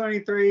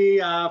 2023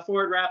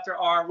 Ford Raptor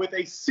R with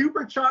a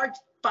supercharged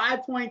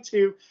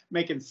 5.2,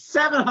 making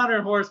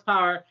 700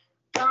 horsepower.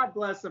 God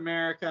bless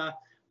America.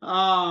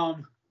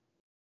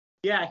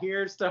 Yeah,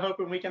 here's to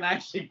hoping we can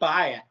actually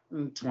buy it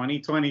in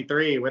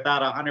 2023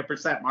 without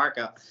 100%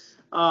 markup.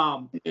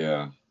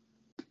 Yeah.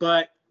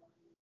 But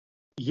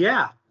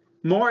yeah,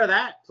 more of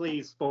that,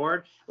 please,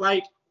 Ford.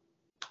 Like,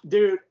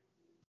 dude.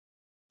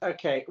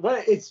 Okay,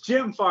 it's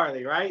Jim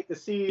Farley, right? The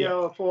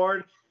CEO of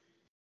Ford.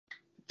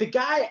 The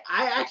guy,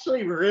 I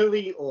actually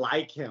really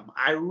like him.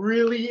 I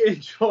really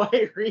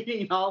enjoy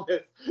reading all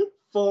this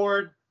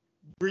Ford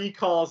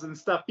recalls and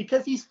stuff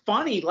because he's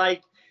funny.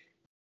 Like,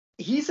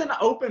 he's an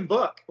open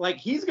book. Like,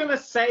 he's going to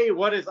say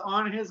what is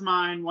on his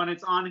mind when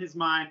it's on his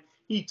mind.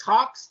 He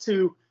talks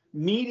to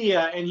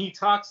media and he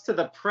talks to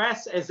the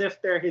press as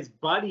if they're his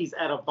buddies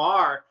at a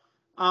bar.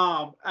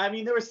 I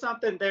mean, there's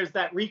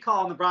that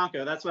recall on the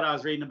Bronco. That's what I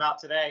was reading about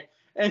today.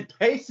 And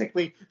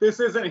basically, this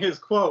isn't his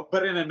quote,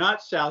 but in a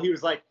nutshell, he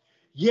was like,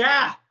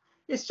 yeah,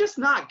 it's just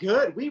not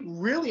good. We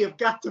really have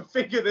got to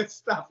figure this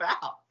stuff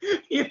out.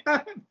 You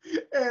know?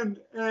 And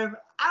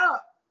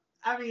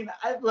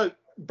look,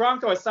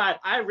 Bronco aside,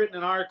 I had written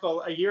an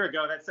article a year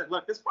ago that said,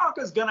 look, this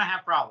Bronco's going to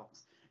have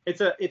problems.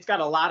 It's got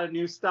a lot of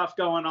new stuff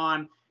going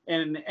on,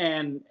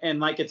 and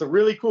like, it's a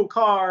really cool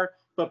car,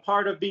 but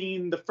part of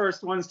being the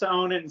first ones to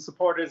own it and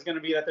support it is going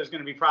to be that there's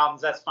going to be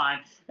problems. That's fine.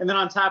 And then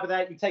on top of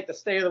that, you take the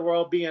state of the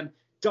world being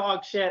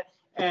dog shit,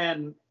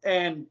 and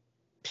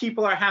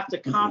people have to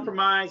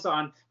compromise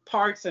on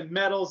parts and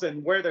metals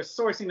and where they're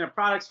sourcing their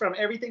products from.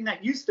 Everything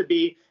that used to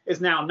be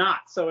is now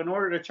not. So in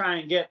order to try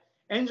and get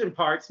engine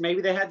parts,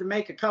 maybe they had to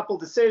make a couple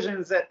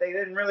decisions that they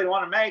didn't really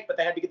want to make, but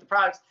they had to get the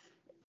products.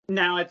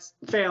 Now it's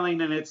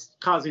failing and it's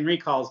causing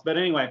recalls. But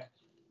anyway,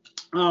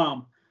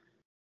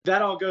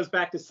 that all goes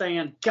back to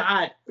saying,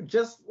 God,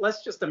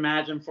 let's just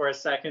imagine for a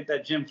second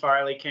that Jim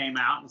Farley came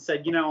out and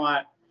said, you know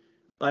what?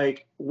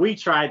 Like, we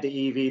tried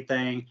the EV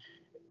thing.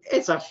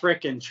 It's a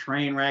freaking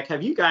train wreck.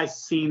 Have you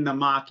guys seen the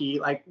Mach-E?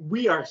 Like,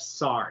 we are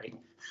sorry.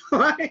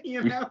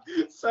 You know?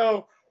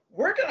 So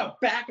we're going to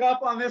back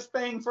up on this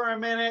thing for a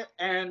minute,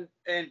 and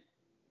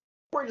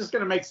we're just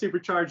going to make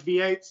supercharged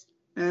V8s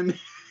and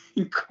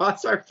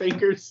cross our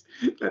fingers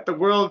that the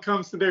world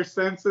comes to their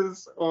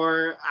senses,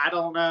 or I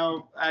don't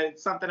know,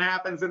 something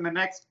happens in the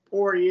next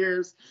 4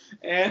 years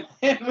and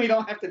we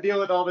don't have to deal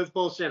with all this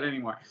bullshit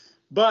anymore.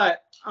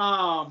 But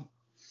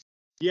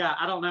yeah,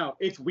 I don't know.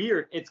 It's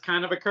weird. It's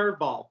kind of a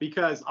curveball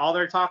because all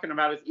they're talking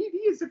about is EV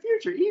is the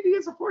future. EV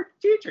is the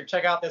future.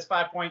 Check out this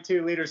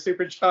 5.2 liter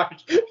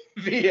supercharged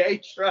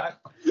V8 truck.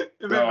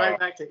 And then right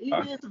back to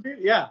EV is the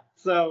future. Yeah.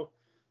 So,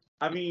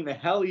 I mean,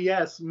 hell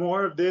yes,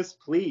 more of this,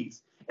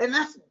 please. And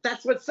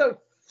that's what's so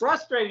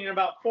frustrating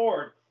about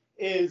Ford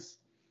is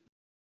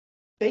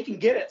they can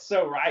get it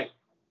so right.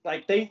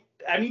 Like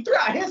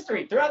throughout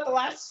history, throughout the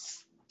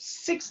last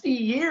 60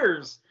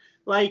 years,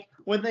 like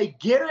when they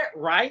get it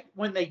right,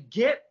 when they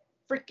get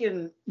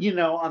freaking,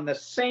 on the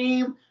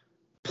same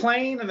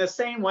plane and the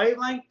same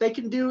wavelength, they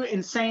can do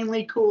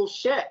insanely cool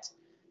shit.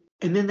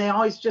 And then they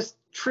always just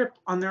trip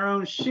on their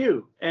own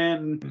shoe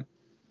and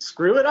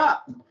screw it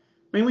up.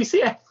 I mean, we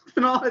see it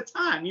all the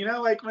time,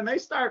 like when they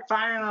start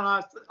firing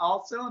on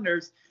all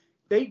cylinders,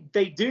 they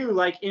do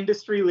like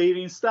industry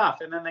leading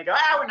stuff. And then they go,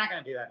 we're not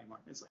going to do that anymore.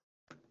 It's like,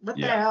 what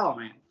the hell,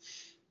 man?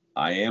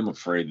 I am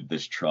afraid that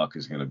this truck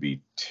is going to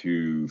be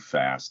too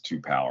fast,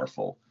 too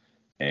powerful,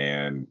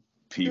 and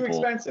people too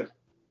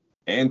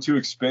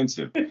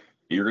expensive.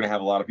 You're going to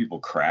have a lot of people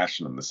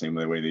crashing them the same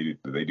way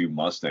they do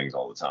Mustangs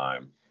all the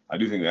time. I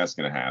do think that's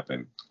going to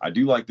happen. I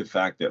do like the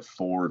fact that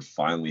Ford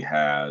finally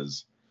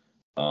has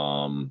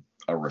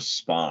a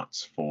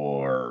response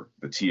for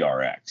the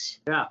TRX.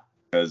 Yeah.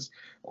 Because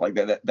like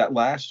that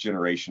last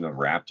generation of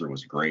Raptor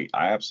was great.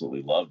 I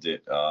absolutely loved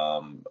it.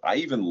 I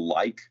even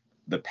like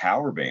the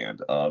power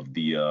band of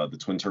the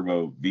twin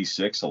turbo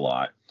V6 a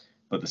lot,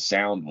 but the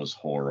sound was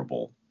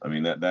horrible. I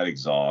mean, that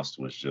exhaust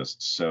was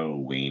just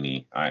so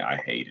weenie. I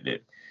hated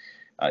it.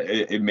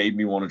 It made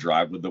me want to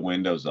drive with the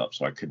windows up,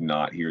 so I could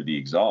not hear the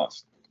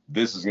exhaust.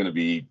 This is gonna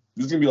be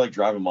like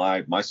driving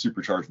my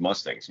supercharged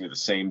Mustang. It's gonna be the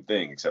same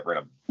thing, except we're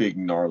in a big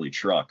gnarly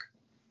truck.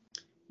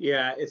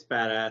 Yeah, it's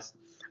badass.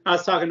 I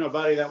was talking to a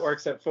buddy that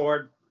works at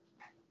Ford,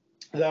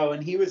 though,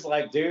 and he was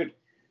like, dude,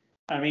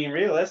 I mean,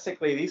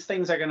 realistically, these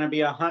things are going to be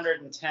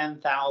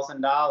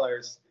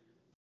 $110,000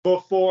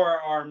 before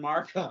our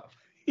markup.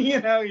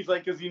 He's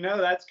like, because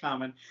that's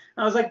coming. And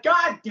I was like,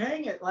 God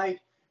dang it. Like,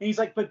 and he's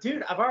like, but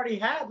dude, I've already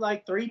had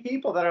like 3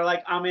 people that are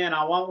like, I'm in,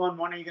 I want one.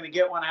 When are you going to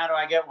get one? How do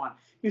I get one?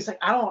 He's like,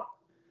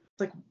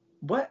 like,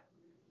 what?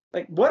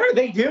 Like, what are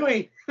they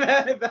doing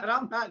that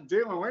I'm not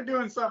doing? We're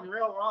doing something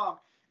real wrong.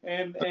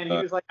 And he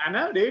was like, I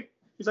know, dude.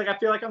 He's like, I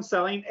feel like I'm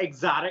selling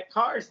exotic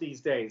cars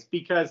these days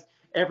because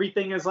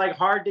everything is like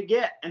hard to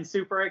get and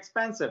super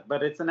expensive,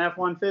 but it's an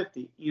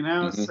F-150,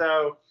 Mm-hmm.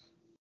 So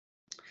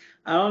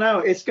I don't know.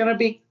 It's gonna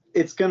be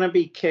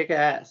kick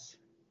ass.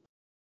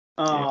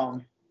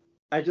 I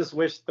just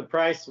wish the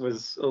price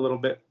was a little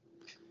bit,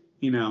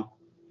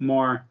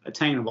 more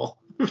attainable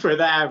for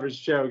the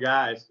average Joe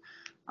guys.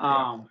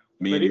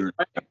 Me and you were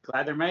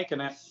glad they're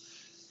making it.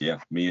 Yeah,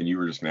 me and you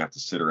were just gonna have to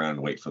sit around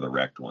and wait for the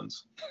wrecked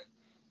ones.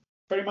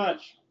 Pretty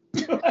much.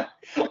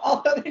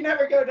 Although they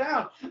never go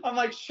down. I'm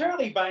like,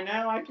 surely by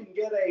now I can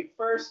get a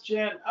first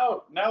gen.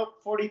 Oh, no,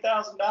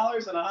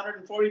 $40,000 and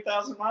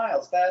 140,000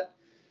 miles. That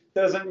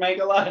doesn't make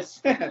a lot of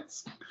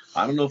sense.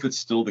 I don't know if it's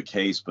still the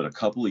case, but a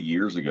couple of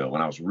years ago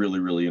when I was really,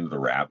 really into the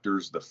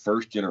Raptors, the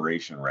first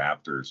generation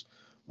Raptors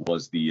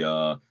was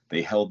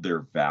they held their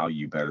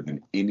value better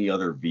than any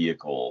other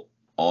vehicle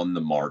on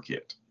the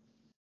market.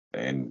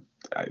 And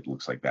it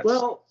looks like that's...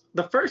 Well,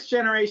 the first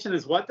generation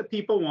is what the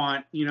people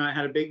want. You know, it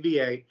had a big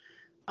V8.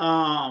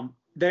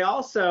 They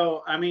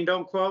also, I mean,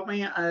 don't quote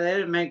me, they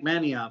didn't make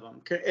many of them.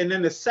 And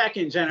then the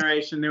second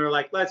generation, they were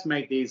like, let's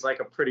make these like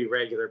a pretty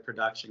regular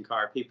production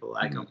car. People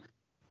like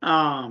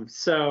them.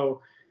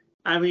 So,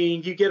 I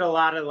mean, you get a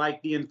lot of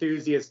like the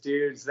enthusiast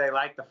dudes. They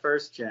like the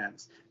first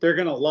gens. They're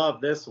going to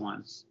love this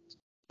one.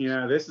 You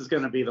know, this is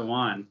going to be the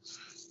one.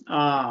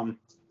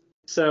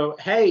 So,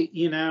 hey,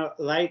 you know,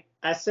 like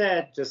I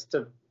said, just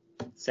to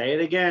say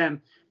it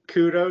again,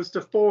 kudos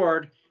to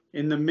Ford.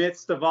 In the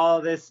midst of all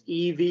of this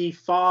EV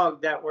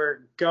fog that we're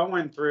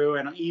going through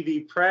and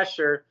EV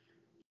pressure,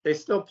 they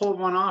still pulled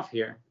one off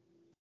here.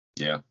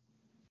 Yeah.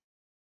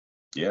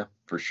 Yeah,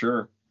 for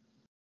sure.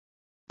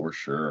 For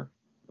sure.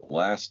 The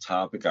last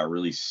topic I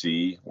really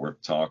see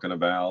worth talking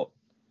about,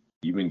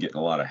 you've been getting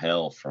a lot of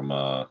hell from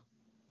a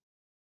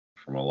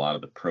lot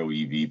of the pro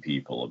EV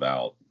people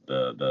about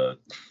the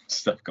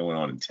stuff going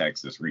on in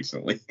Texas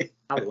recently.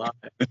 I love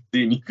it.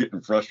 Seeing you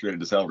getting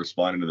frustrated as hell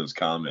responding to those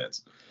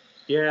comments.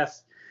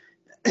 Yes.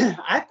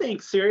 I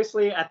think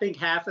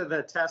half of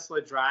the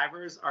Tesla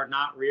drivers are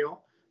not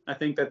real. I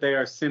think that they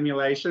are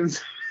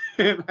simulations.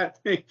 And I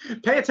think,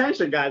 pay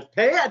attention, guys.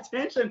 Pay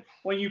attention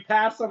when you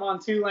pass them on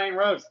 2-lane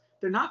roads.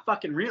 They're not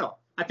fucking real.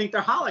 I think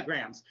they're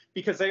holograms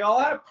because they all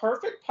have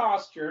perfect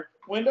posture.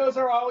 Windows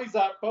are always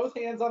up, both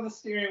hands on the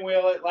steering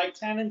wheel at like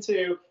 10 and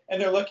 2.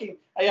 And they're looking,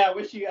 I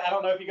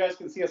don't know if you guys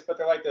can see us, but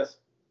they're like this.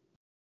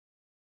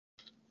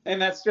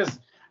 And that's just,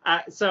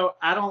 so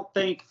I don't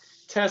think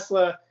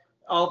Tesla,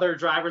 all their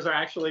drivers are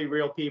actually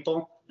real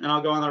people, and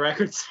I'll go on the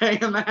record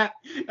saying that.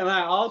 And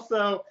I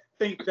also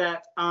think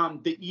that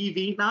the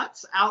EV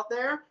nuts out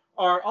there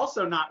are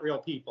also not real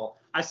people.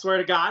 I swear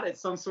to God, it's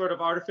some sort of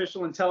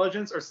artificial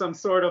intelligence or some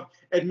sort of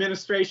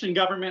administration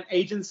government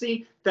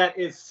agency that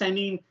is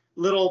sending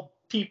little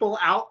people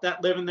out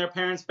that live in their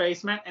parents'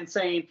 basement and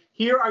saying,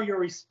 here are your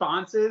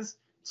responses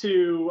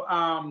to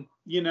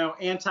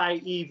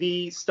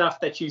anti-EV stuff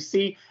that you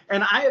see.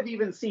 And I have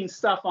even seen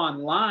stuff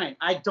online.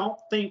 I don't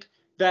think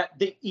that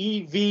the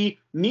EV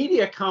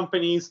media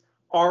companies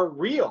are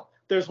real.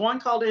 There's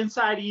one called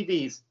Inside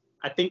EVs.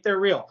 I think they're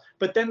real.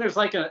 But then there's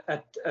like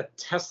a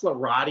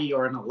Teslarati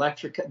or an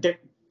electric, they're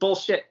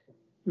bullshit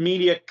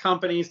media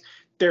companies.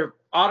 They're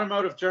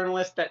automotive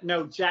journalists that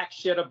know jack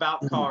shit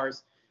about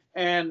cars.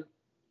 And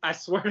I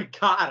swear to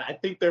God, I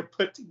think they're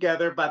put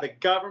together by the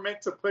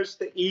government to push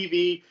the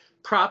EV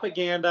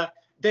propaganda.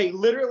 They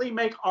literally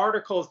make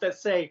articles that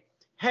say,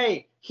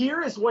 hey,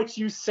 here is what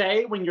you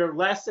say when your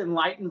less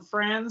enlightened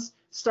friends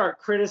start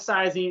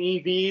criticizing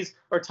EVs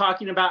or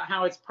talking about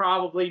how it's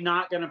probably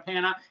not going to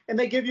pan out. And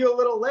they give you a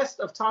little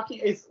list of talking.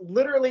 It's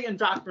literally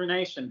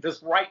indoctrination,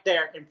 just right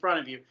there in front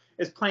of you,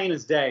 as plain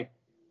as day.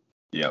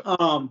 Yeah.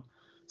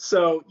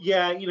 So,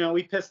 yeah,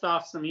 we pissed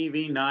off some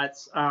EV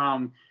nuts.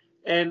 And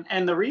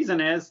the reason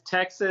is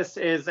Texas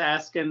is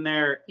asking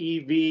their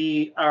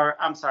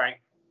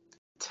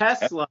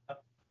Tesla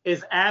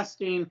is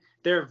asking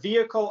their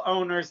vehicle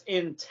owners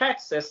in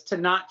Texas to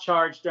not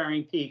charge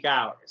during peak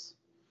hours.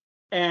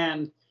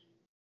 And,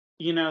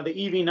 the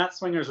EV nut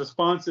swingers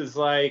response is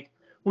like,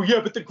 well, yeah,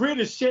 but the grid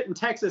is shit in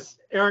Texas,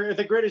 or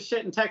the grid is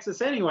shit in Texas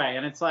anyway.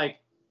 And it's like,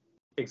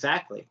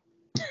 exactly.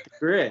 The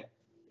grid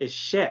is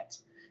shit.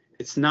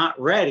 It's not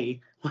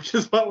ready, which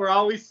is what we're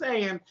always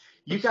saying.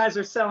 You guys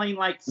are selling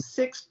like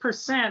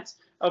 6%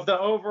 of the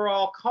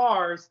overall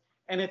cars,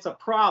 and it's a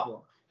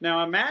problem.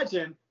 Now,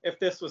 imagine if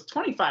this was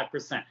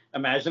 25%.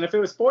 Imagine if it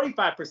was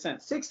 45%,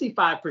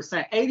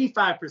 65%,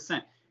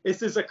 85%.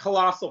 This is a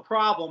colossal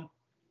problem.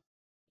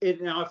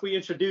 If we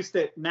introduced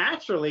it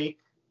naturally,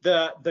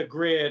 the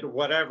grid,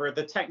 whatever,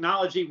 the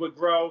technology would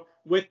grow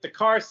with the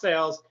car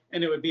sales,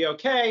 and it would be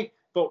okay.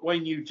 But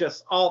when you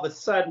just all of a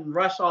sudden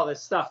rush all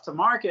this stuff to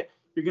market,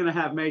 you're going to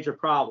have major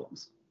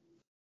problems.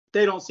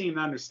 They don't seem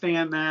to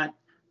understand that,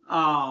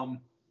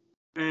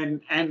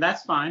 and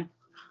that's fine.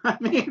 I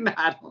mean,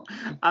 I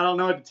don't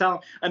know what to tell them.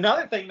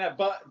 Another thing that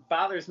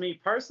bothers me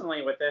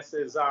personally with this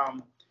is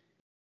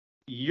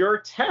your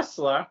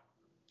Tesla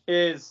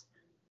is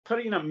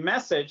putting a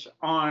message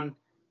on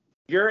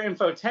your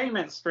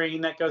infotainment screen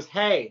that goes,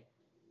 hey,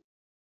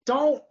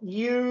 don't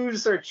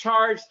use or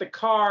charge the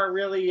car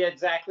really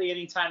exactly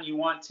anytime you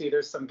want to.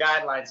 There's some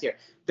guidelines here.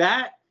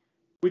 That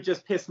would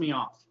just piss me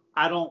off.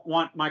 I don't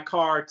want my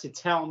car to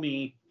tell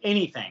me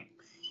anything.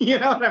 You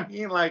know what I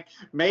mean? Like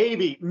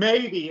maybe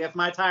if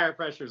my tire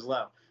pressure is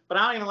low, but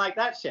I don't even like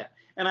that shit.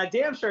 And I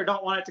damn sure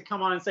don't want it to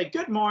come on and say,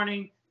 good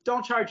morning,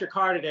 don't charge your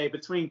car today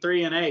between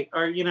 3 and 8,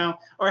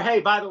 or hey,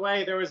 by the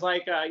way, there was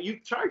like, you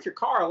charged your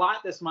car a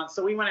lot this month.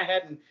 So we went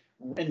ahead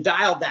and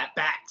dialed that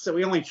back. So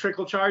we only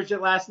trickle charged it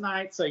last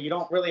night. So you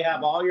don't really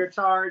have all your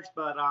charge,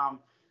 but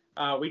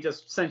we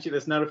just sent you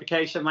this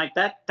notification like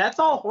that. That's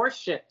all horse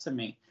shit to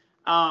me.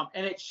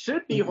 And it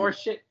should be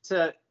horse shit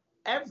to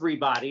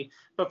everybody.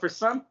 But for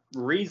some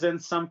reason,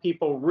 some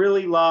people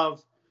really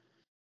love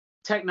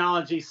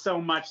technology so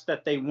much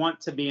that they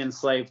want to be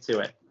enslaved to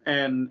it.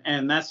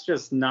 And that's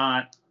just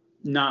not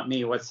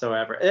me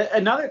whatsoever.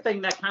 Another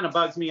thing that kind of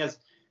bugs me is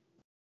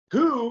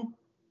who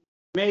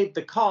made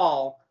the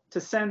call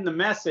to send the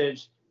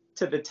message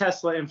to the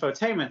Tesla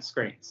infotainment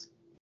screens.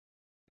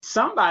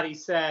 Somebody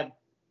said,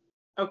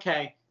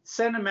 okay,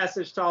 send a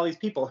message to all these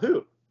people.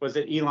 Who? Was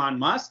it Elon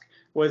Musk?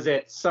 Was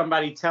it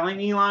somebody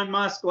telling Elon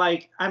Musk?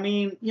 Like, I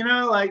mean, you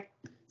know, like,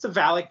 it's a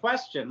valid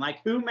question. Like,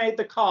 who made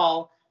the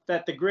call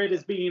that the grid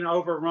is being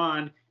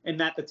overrun and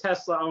that the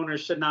Tesla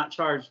owners should not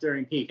charge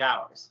during peak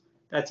hours?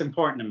 That's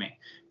important to me,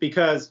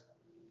 because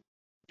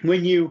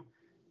when you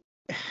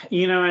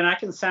know, and I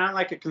can sound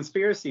like a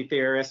conspiracy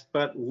theorist,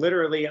 but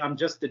literally I'm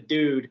just a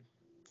dude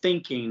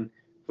thinking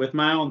with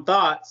my own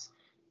thoughts.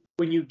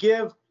 When you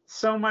give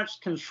so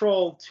much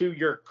control to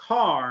your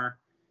car,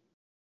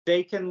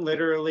 they can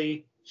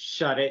literally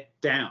shut it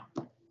down.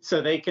 So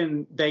they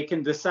can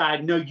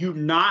decide, no, you're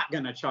not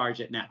going to charge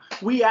it now.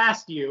 We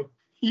asked you,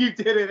 you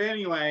did it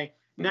anyway.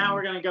 Now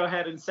we're going to go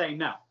ahead and say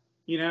no.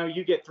 You know,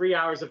 you get 3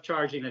 hours of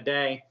charging a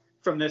day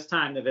from this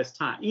time to this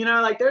time. You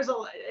know, like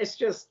it's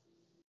just,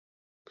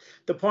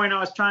 the point I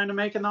was trying to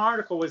make in the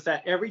article was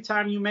that every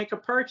time you make a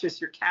purchase,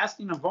 you're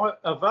casting a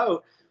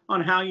vote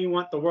on how you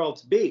want the world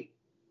to be.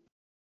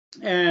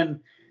 And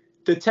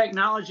the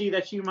technology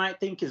that you might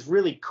think is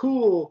really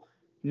cool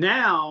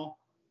now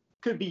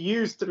could be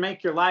used to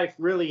make your life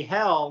really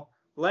hell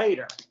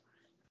later.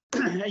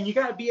 And you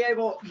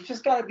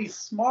just got to be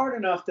smart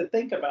enough to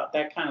think about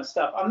that kind of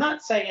stuff. I'm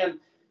not saying,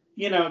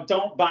 you know,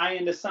 don't buy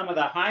into some of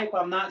the hype.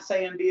 I'm not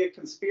saying be a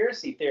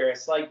conspiracy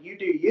theorist. Like, you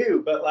do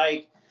you, but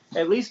like,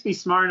 at least be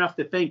smart enough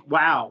to think,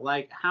 wow,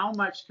 like, how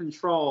much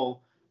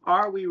control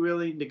are we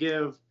willing to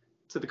give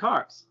to the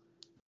cars?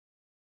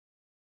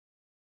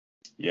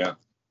 Yeah,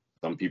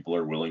 some people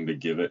are willing to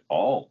give it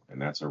all,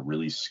 and that's a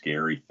really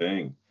scary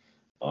thing,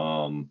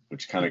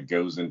 which kind of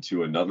goes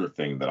into another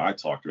thing that I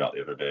talked about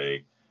the other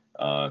day.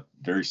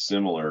 Very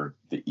similar.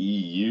 The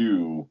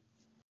EU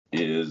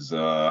is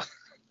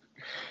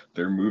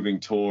they're moving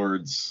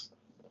towards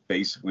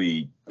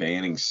basically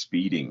banning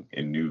speeding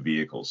in new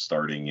vehicles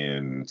starting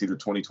in, it's either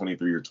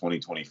 2023 or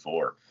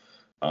 2024.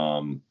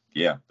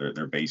 Yeah,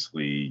 they're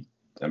basically,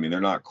 I mean,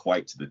 they're not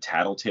quite to the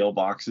tattletale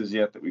boxes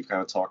yet that we've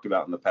kind of talked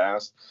about in the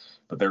past,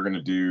 but they're going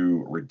to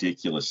do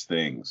ridiculous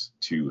things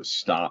to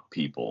stop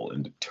people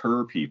and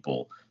deter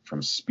people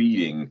from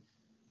speeding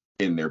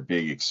in their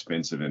big,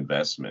 expensive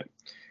investment.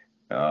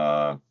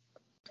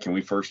 Can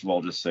we first of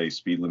all just say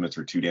speed limits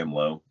are too damn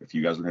low? If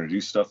you guys are going to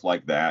do stuff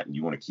like that and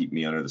you want to keep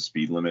me under the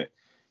speed limit,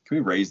 can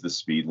we raise the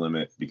speed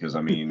limit? Because,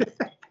 I mean,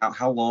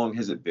 how long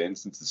has it been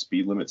since the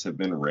speed limits have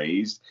been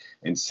raised?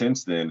 And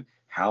since then,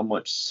 how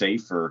much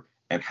safer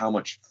and how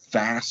much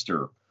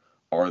faster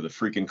are the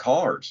freaking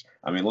cars?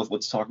 I mean,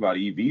 let's talk about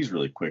EVs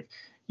really quick.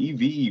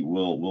 EV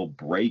will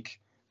break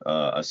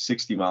a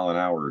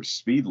 60-mile-an-hour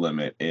speed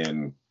limit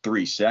in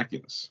 3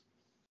 seconds.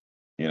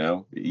 You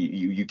know,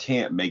 you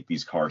can't make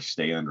these cars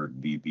stay under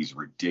these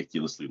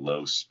ridiculously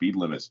low speed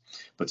limits.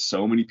 But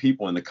so many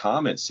people in the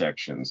comment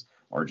sections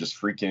are just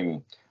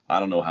freaking, I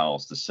don't know how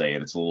else to say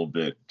it. It's a little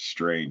bit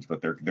strange,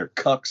 but they're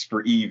cucks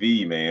for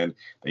EV, man.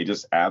 They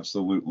just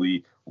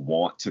absolutely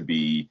want to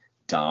be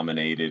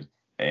dominated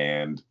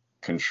and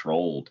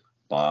controlled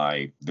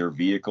by their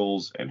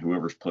vehicles and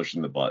whoever's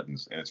pushing the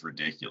buttons, and it's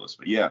ridiculous.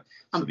 But yeah,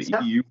 so the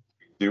EU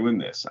doing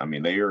this. I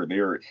mean,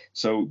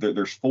 so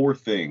there's 4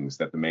 things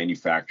that the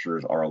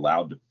manufacturers are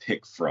allowed to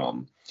pick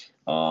from.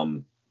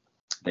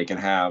 They can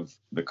have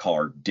the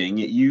car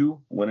ding at you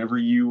whenever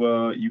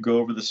you go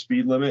over the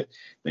speed limit.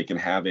 They can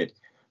have it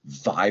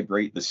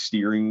vibrate the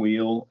steering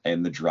wheel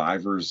and the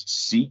driver's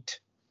seat,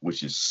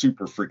 which is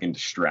super freaking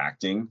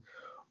distracting.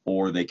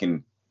 Or they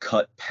can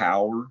cut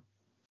power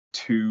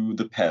to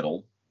the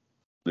pedal,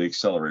 the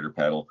accelerator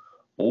pedal,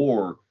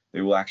 or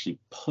they will actually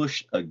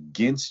push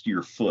against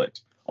your foot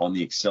on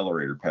the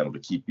accelerator pedal to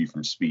keep you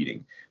from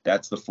speeding.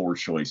 That's the 4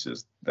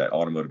 choices that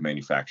automotive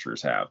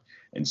manufacturers have.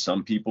 And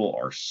some people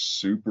are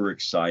super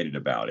excited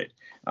about it.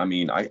 I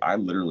mean, I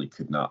literally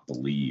could not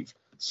believe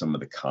some of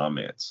the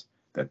comments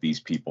that these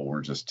people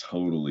were just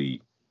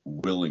totally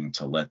willing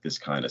to let this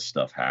kind of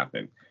stuff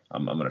happen.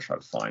 I'm going to try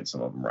to find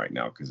some of them right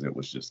now because it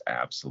was just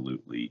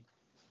absolutely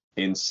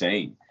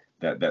insane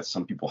that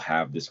some people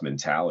have this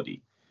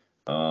mentality.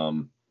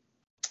 I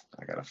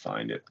got to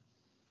find it.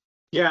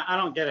 Yeah, I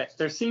don't get it.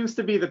 There seems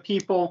to be the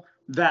people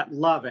that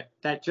love it,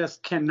 that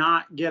just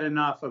cannot get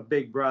enough of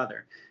Big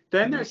Brother.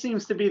 Then there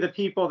seems to be the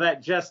people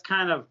that just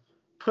kind of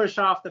push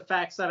off the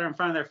facts that are in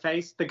front of their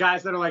face. The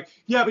guys that are like,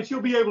 yeah, but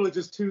you'll be able to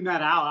just tune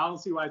that out. I don't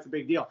see why it's a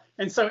big deal.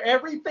 And so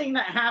everything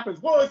that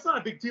happens, well, it's not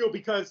a big deal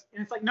because,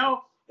 and it's like,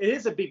 no, it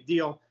is a big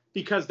deal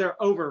because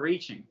they're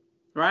overreaching,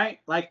 right?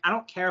 Like, I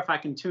don't care if I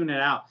can tune it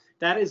out.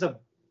 That is a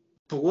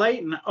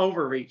blatant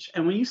overreach.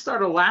 And when you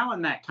start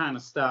allowing that kind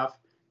of stuff,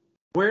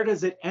 where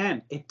does it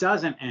end? It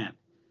doesn't end.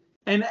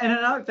 And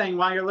another thing,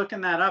 while you're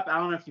looking that up, I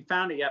don't know if you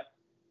found it yet.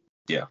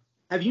 Yeah.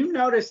 Have you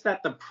noticed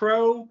that the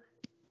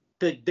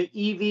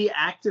EV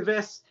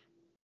activists,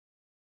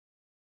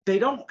 they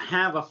don't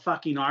have a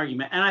fucking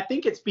argument? And I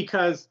think it's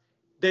because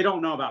they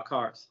don't know about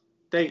cars.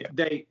 They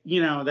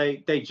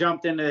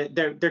jumped into,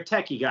 they're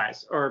techie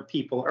guys or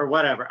people or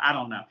whatever. I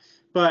don't know.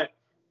 But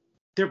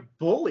they're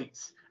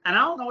bullies. and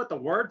I don't know what the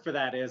word for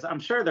that is. I'm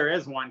sure there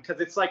is one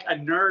because it's like a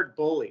nerd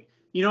bully.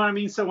 You know what I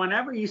mean? So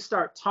whenever you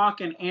start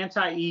talking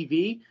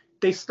anti-EV,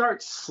 they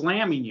start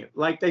slamming you.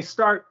 Like they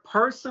start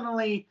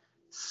personally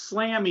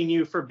slamming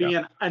you for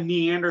being a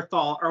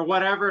Neanderthal or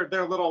whatever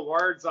their little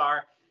words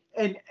are.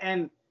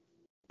 And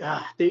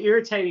the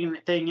irritating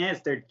thing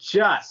is they're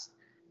just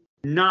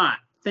not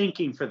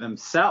thinking for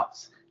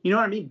themselves. You know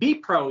what I mean? Be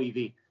pro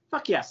EV.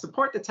 Fuck yeah,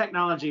 support the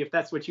technology if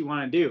that's what you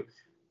want to do.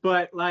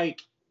 But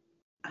like,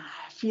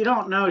 if you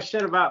don't know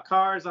shit about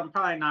cars, I'm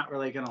probably not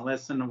really going to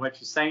listen to what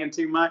you're saying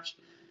too much.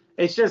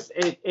 It's just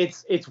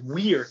it's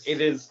weird.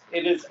 It is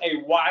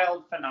a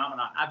wild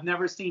phenomenon. I've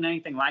never seen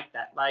anything like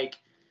that. Like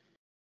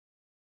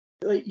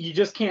you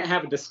just can't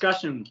have a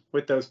discussion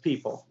with those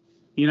people,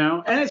 you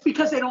know? And it's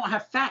because they don't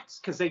have facts,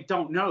 because they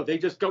don't know. They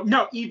just go,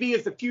 no, EV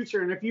is the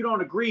future, and if you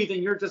don't agree,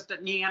 then you're just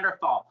a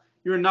Neanderthal.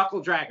 You're a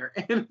knuckle dragger.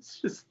 And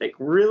it's just like,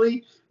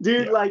 really,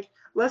 dude? Yeah. Like,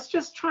 let's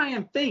just try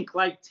and think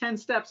like 10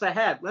 steps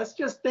ahead. Let's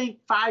just think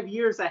 5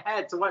 years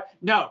ahead to what?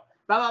 No,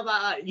 blah, blah,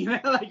 blah. You know,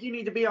 like you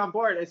need to be on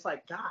board. It's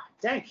like, God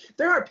dang.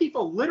 There are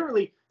people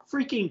literally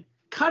freaking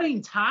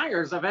cutting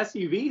tires of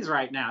SUVs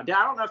right now. I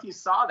don't know if you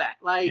saw that.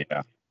 Like,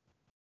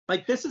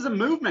 like this is a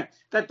movement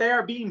that they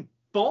are being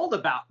bold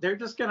about. They're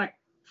just going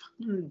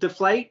to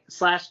deflate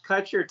 /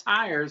 cut your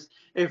tires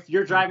if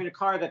you're driving a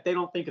car that they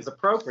don't think is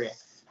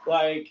appropriate.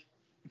 Like,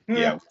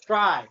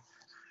 try.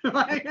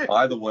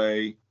 By the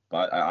way,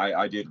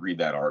 I did read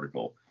that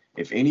article.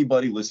 If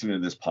anybody listening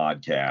to this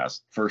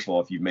podcast, first of all,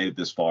 if you've made it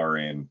this far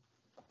in,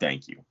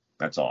 thank you.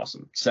 That's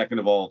awesome. Second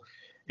of all,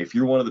 if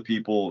you're one of the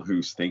people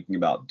who's thinking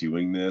about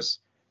doing this,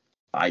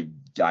 I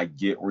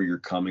get where you're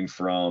coming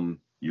from.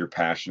 You're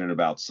passionate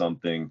about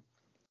something.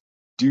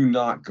 Do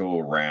not go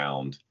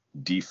around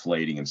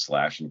deflating and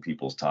slashing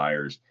people's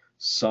tires.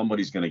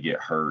 Somebody's going to get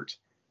hurt.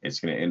 It's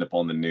going to end up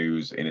on the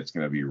news, and it's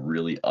going to be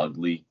really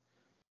ugly.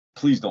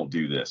 Please don't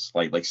do this.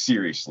 Like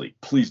seriously,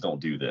 please don't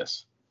do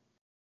this.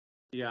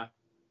 Yeah,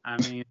 I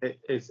mean,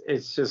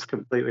 it's just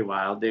completely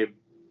wild, dude.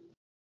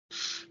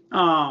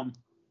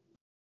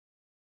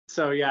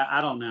 So yeah,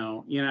 I don't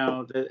know. You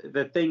know,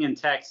 the thing in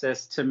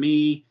Texas, to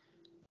me,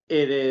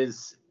 it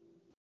is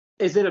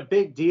it a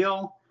big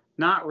deal?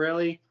 Not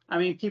really. I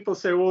mean, people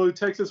say, well,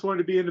 Texas wanted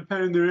to be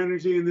independent of their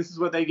energy, and this is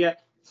what they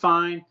get.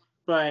 Fine,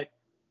 but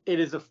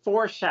it is a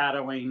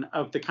foreshadowing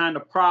of the kind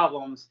of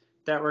problems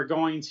that we're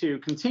going to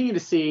continue to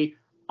see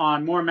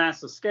on more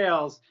massive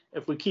scales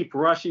if we keep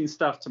rushing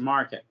stuff to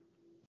market.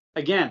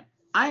 Again,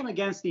 I am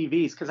against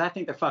EVs because I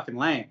think they're fucking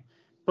lame.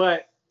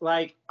 But,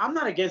 like, I'm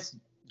not against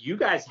you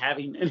guys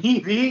having an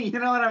EV, you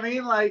know what I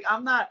mean? Like,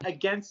 I'm not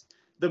against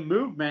the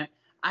movement.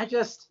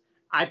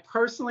 I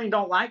personally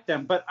don't like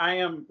them, but I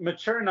am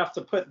mature enough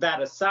to put that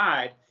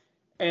aside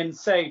and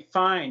say,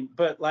 fine,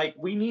 but, like,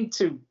 we need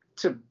to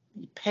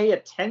pay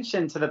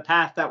attention to the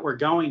path that we're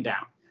going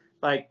down.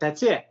 Like,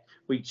 that's it.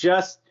 We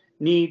just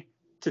need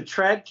to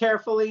tread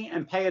carefully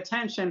and pay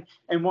attention.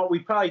 And what we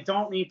probably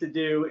don't need to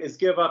do is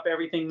give up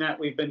everything that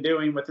we've been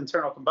doing with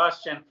internal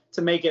combustion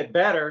to make it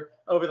better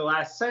over the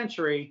last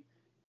century.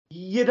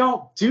 You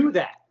don't do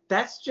that.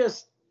 That's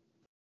just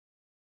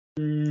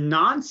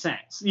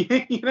nonsense. You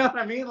know what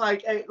I mean?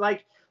 Like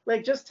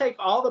just take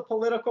all the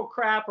political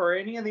crap or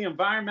any of the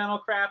environmental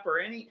crap or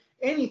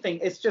anything.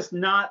 It's just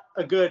not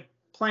a good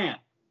plan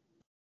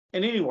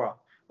in any world.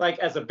 Like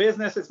as a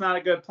business, it's not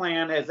a good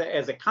plan. As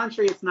a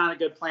country, it's not a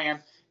good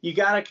plan. You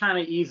got to kind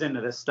of ease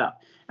into this stuff.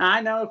 And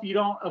I know if you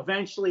don't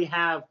eventually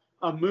have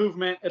a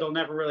movement, it'll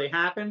never really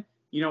happen.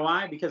 You know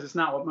why? Because it's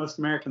not what most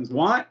Americans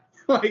want.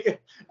 Like if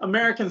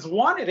Americans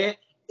wanted it,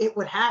 it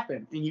would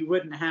happen, and you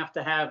wouldn't have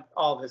to have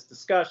all this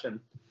discussion.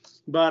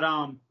 But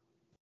I'm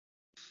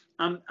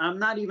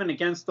not even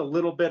against a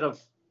little bit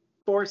of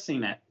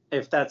forcing it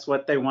if that's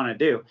what they want to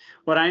do.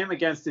 What I am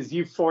against is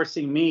you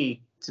forcing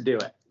me to do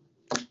it.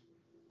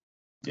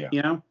 Yeah.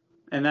 You know,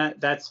 and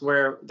that's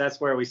where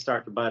we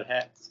start to butt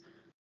heads.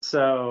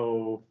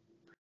 So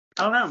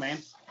I don't know, man.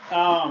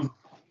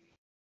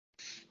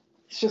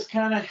 It's just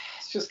kind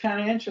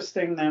of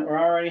interesting that we're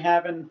already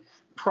having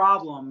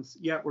problems,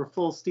 yet we're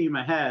full steam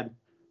ahead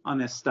on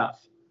this stuff.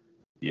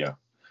 Yeah.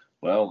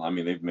 Well, I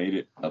mean, they've made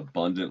it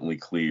abundantly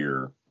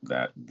clear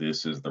that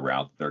this is the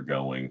route that they're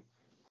going.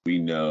 We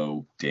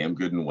know damn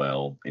good and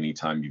well,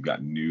 anytime you've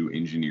got new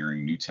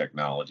engineering, new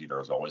technology,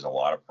 there's always a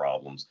lot of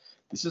problems.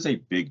 This is a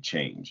big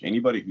change.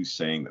 Anybody who's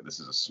saying that this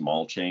is a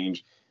small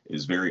change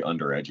is very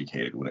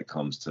undereducated when it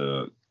comes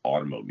to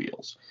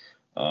automobiles.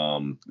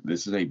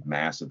 This is a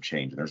massive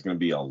change, and there's going to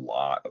be a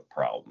lot of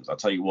problems. I'll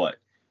tell you what,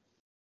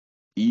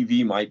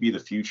 EV might be the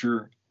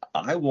future.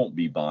 I won't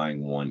be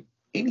buying one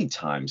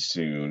anytime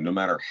soon, no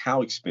matter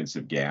how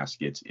expensive gas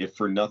gets, if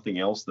for nothing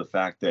else, the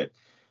fact that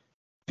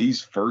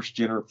these first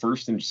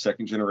and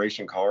second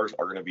generation cars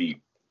are going to be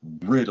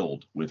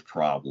riddled with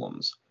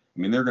problems. I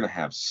mean, they're going to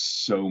have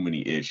so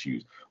many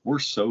issues. We're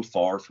so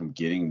far from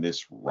getting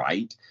this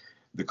right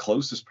the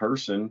closest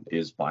person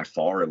is by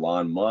far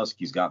Elon Musk.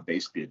 He's got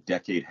basically a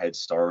decade head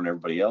start on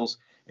everybody else.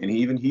 And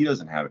even he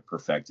doesn't have it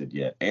perfected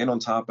yet. And on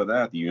top of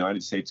that, the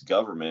United States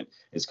government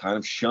is kind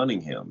of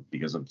shunning him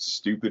because of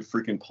stupid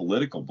freaking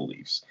political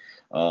beliefs.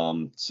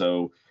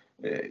 So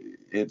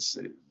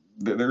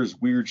there's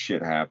weird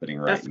shit happening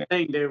right now. That's the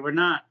thing, dude. We're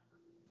not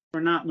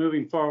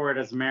moving forward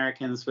as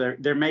Americans.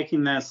 They're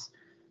making this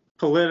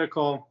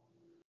political.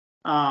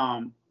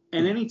 And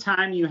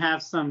anytime you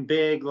have some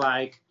big,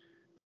 like,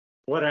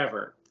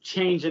 whatever,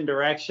 change in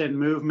direction,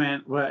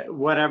 movement,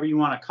 whatever you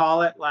want to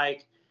call it,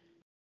 like,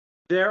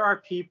 there are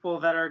people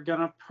that are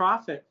going to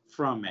profit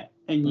from it.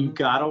 And you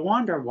got to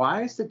wonder,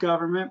 why is the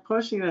government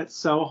pushing it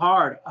so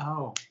hard?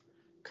 Oh,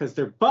 because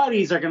their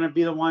buddies are going to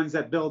be the ones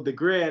that build the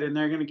grid, and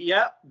they're going to,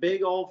 yep,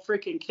 big old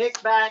freaking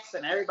kickbacks,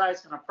 and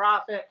everybody's going to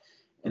profit.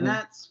 And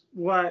that's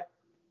what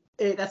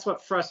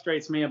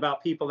frustrates me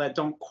about people that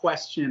don't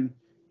question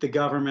the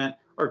government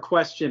or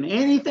question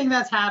anything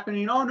that's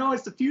happening. Oh, no,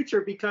 it's the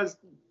future because,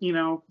 you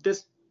know,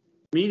 this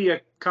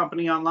media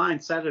company online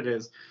said it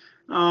is.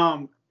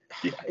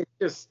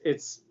 It's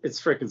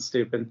freaking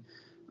stupid.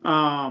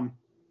 And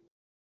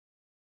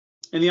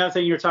the other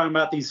thing you were talking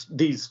about,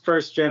 these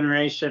first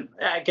generation,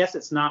 I guess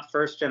it's not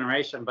first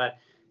generation, but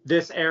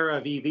this era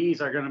of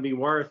EVs are going to be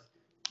worth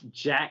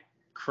jack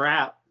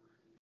crap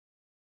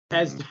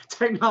as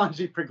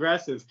technology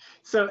progresses.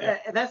 So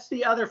that's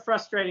the other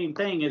frustrating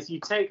thing, is you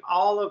take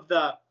all of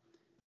the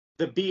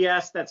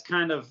BS that's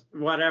kind of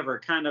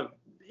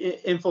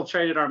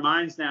infiltrated our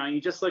minds now, and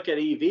you just look at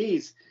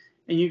EVs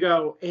and you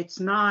go, it's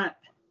not,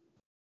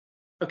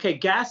 okay,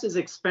 gas is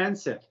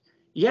expensive.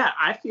 Yeah,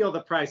 I feel the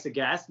price of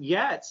gas.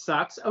 Yeah, it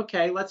sucks.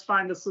 Okay, let's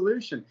find a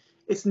solution.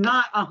 It's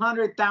not a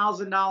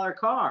 $100,000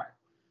 car.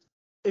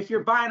 If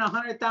you're buying a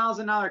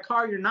 $100,000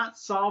 car, you're not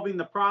solving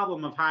the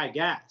problem of high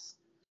gas.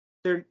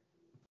 They're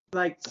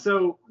like,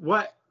 so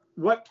what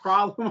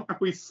problem are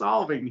we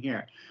solving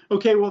here?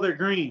 Okay, well, they're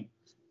green.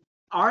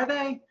 Are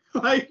they?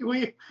 Like,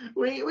 we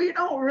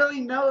don't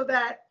really know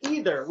that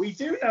either. We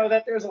do know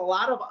that there's a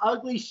lot of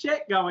ugly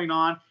shit going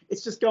on.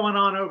 It's just going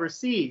on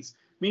overseas.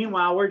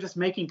 Meanwhile, we're just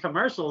making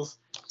commercials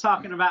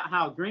talking about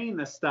how green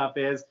this stuff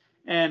is.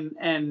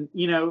 And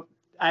you know,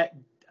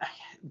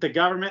 the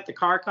government, the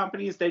car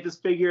companies, they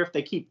just figure if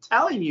they keep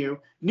telling you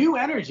new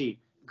energy,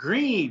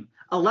 green,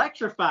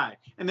 electrified,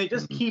 and they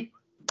just keep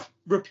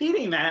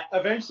repeating that,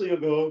 eventually you'll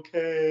go,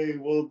 okay,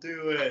 we'll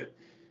do it.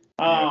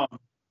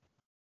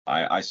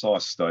 I saw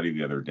a study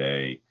the other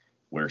day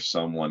where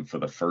someone for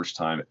the first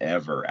time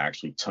ever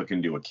actually took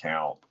into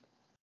account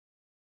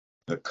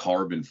the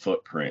carbon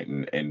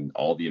footprint and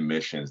all the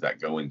emissions that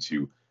go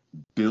into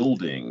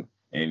building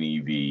an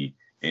EV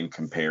in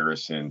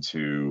comparison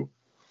to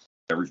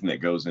everything that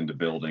goes into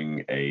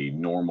building a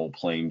normal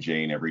plain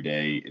Jane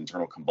everyday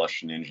internal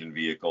combustion engine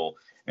vehicle,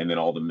 and then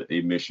all the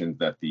emissions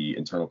that the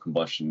internal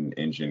combustion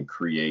engine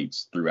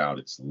creates throughout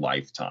its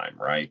lifetime,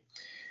 right?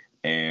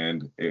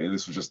 And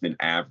this was just an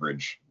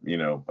average, you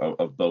know,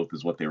 of both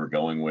is what they were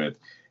going with.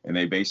 And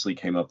they basically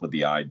came up with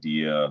the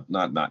idea,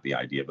 not the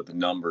idea, but the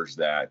numbers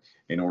that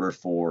in order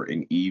for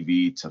an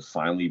EV to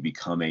finally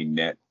become a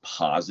net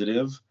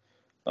positive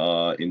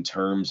in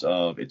terms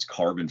of its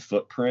carbon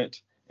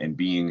footprint and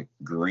being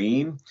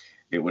green,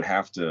 it would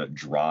have to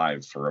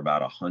drive for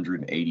about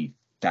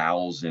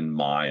 180,000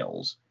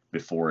 miles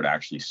before it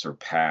actually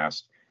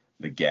surpassed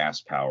the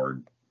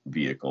gas-powered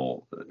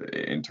vehicle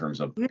in terms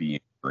of being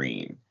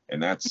green.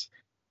 And that's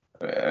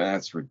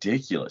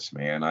ridiculous,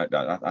 man. I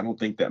don't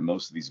think that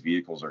most of these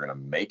vehicles are going to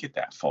make it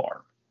that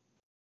far,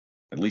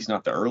 at least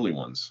not the early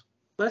ones.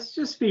 Let's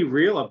just be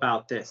real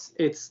about this.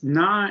 It's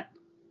not,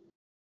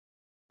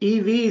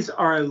 EVs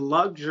are a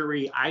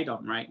luxury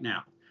item right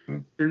now.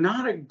 They're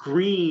not a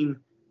green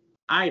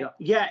item.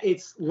 Yeah,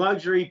 it's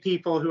luxury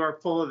people who are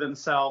full of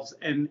themselves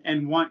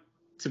and want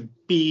to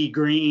be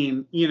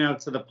green, you know,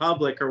 to the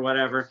public or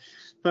whatever.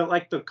 But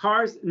like the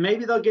cars,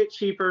 maybe they'll get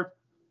cheaper,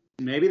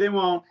 maybe they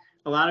won't.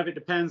 A lot of it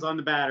depends on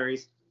the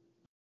batteries,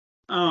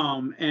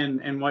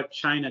 and what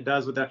China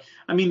does with that.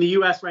 I mean, the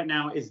U.S. right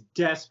now is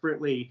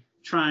desperately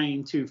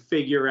trying to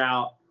figure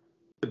out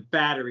the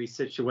battery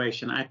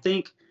situation. I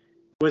think,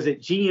 was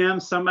it GM?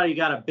 Somebody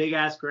got a big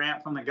ass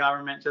grant from the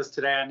government just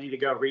today. I need to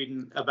go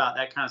reading about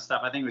that kind of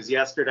stuff. I think it was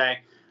yesterday.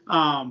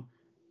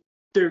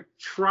 They're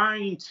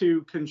trying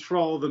to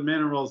control the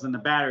minerals in the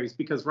batteries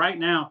because right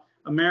now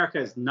America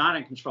is not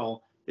in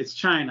control. It's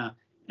China.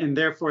 And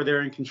therefore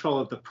they're in control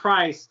of the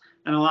price.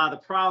 And a lot of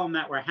the problem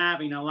that we're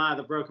having, a lot of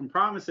the broken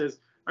promises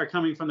are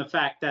coming from the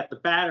fact that the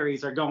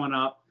batteries are going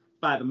up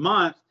by the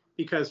month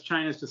because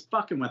China's just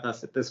fucking with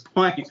us at this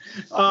point.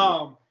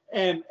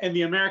 And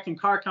the American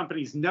car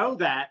companies know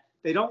that.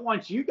 They don't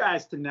want you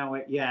guys to know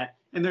it yet.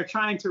 And they're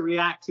trying to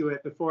react to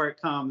it before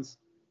it comes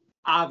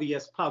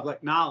obvious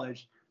public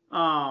knowledge.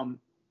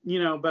 You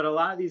know, but a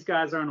lot of these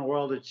guys are in a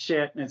world of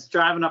shit and it's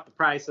driving up the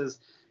prices.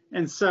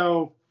 And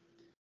so,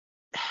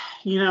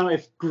 you know,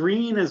 if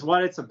green is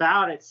what it's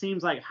about, it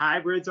seems like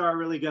hybrids are a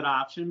really good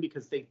option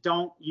because they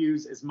don't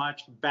use as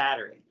much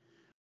battery.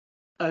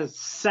 A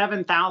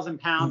 7,000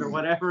 pound or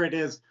whatever it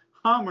is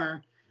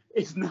Hummer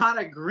is not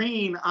a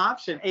green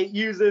option. It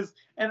uses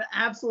an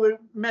absolute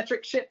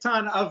metric shit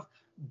ton of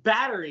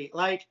battery.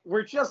 Like,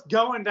 we're just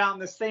going down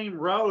the same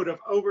road of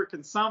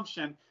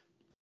overconsumption.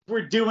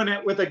 We're doing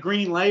it with a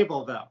green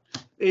label, though.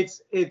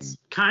 It's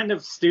kind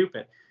of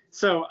stupid.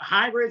 So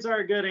hybrids are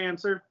a good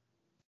answer.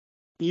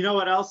 You know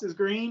what else is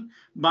green?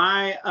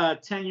 Buy a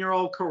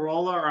 10-year-old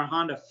Corolla or a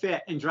Honda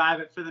Fit and drive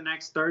it for the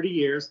next 30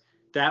 years.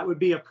 That would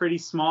be a pretty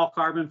small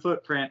carbon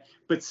footprint.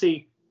 But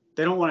see,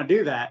 they don't want to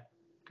do that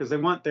because they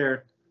want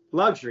their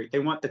luxury. They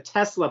want the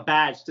Tesla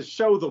badge to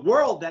show the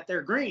world that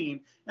they're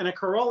green. And a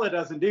Corolla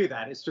doesn't do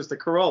that. It's just a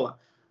Corolla.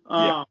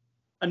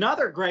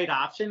 Another great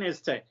option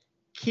is to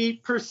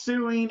keep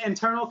pursuing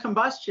internal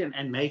combustion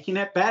and making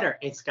it better.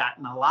 It's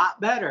gotten a lot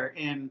better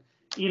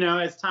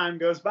as time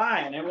goes by,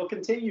 and it will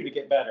continue to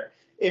get better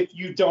if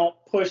you don't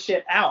push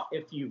it out,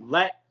 if you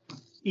let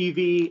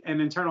EV and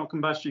internal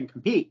combustion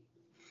compete.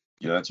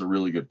 Yeah, that's a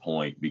really good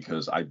point,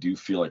 because I do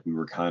feel like we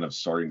were kind of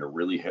starting to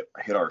really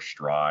hit our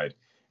stride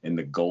in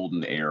the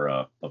golden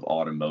era of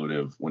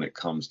automotive when it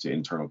comes to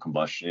internal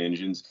combustion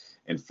engines,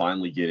 and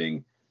finally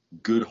getting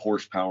good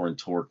horsepower and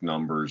torque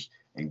numbers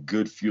and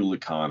good fuel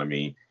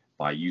economy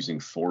by using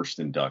forced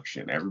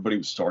induction. Everybody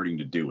was starting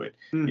to do it.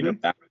 Mm-hmm.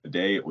 Back in the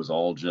day, it was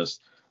all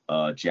just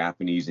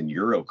Japanese and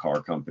Euro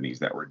car companies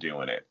that were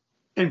doing it.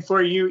 And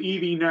for you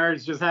EV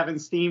nerds just having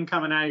steam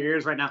coming out of your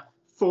ears right now,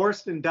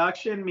 forced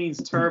induction means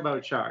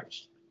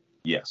turbocharged.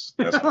 Yes.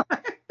 That's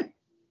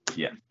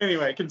yeah.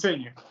 Anyway,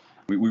 continue.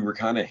 We were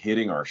kind of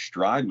hitting our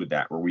stride with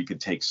that, where we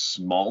could take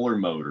smaller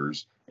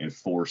motors and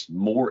force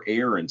more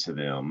air into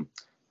them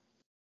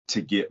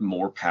to get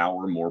more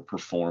power, more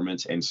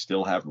performance, and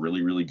still have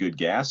really, really good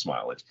gas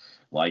mileage.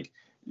 Like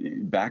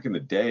back in the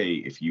day,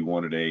 if you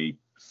wanted a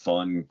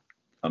fun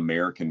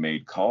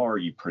American-made car,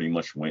 you pretty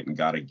much went and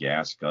got a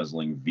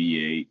gas-guzzling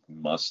V8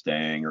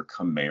 Mustang or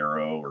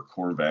Camaro or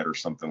Corvette or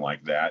something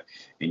like that,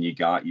 and you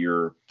got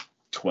your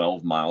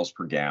 12 miles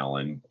per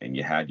gallon and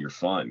you had your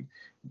fun.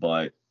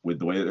 But with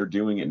the way that they're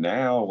doing it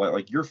now,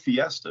 like your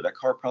Fiesta, that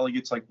car probably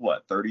gets like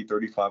what, 30,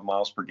 35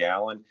 miles per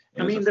gallon.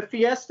 I mean, the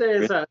Fiesta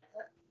is a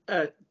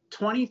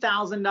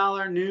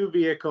 $20,000 new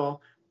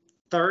vehicle,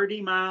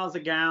 30 miles a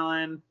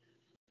gallon,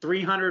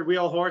 300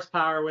 wheel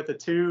horsepower with a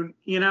tune.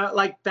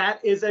 Like,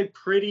 that is a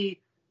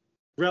pretty,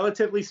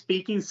 relatively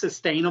speaking,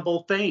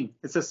 sustainable thing.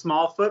 It's a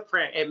small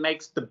footprint. It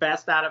makes the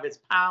best out of its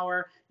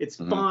power. It's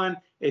fun.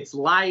 It's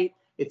light.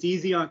 It's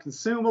easy on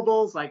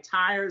consumables like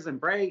tires and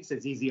brakes.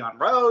 It's easy on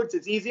roads.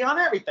 It's easy on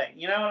everything.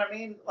 You know what I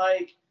mean?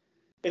 Like,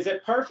 is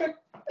it perfect?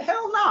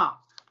 Hell no,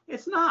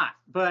 it's not.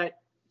 But,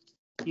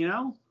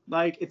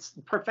 like,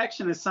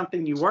 perfection is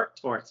something you work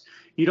towards.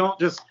 You don't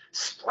just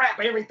scrap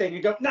everything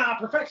and go, nah,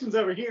 perfection's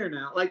over here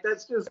now. Like,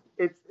 that's just,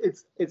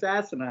 it's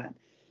asinine.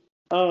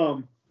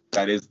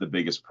 That is the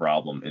biggest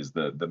problem, is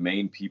the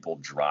main people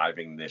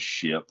driving this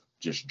ship,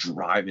 just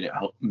driving it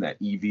home that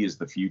EV is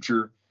the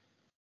future.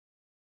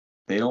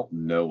 They don't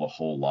know a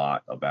whole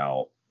lot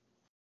about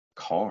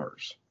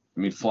cars.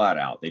 I mean, flat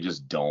out, they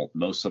just don't.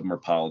 Most of them are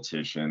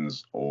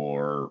politicians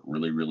or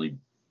really, really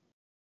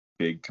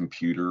big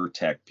computer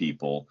tech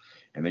people,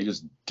 and they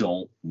just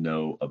don't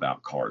know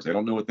about cars. They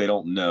don't know what they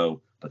don't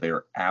know, but they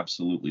are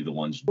absolutely the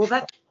ones. Well,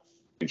 that's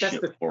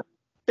the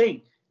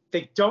thing.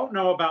 They don't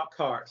know about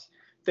cars.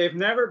 They've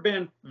never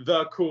been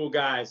the cool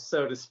guys,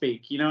 so to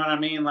speak. You know what I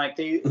mean? Like,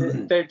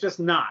 they're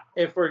just not.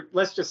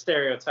 Let's just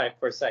stereotype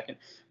for a second.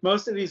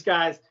 Most of these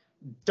guys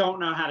don't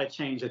know how to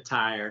change a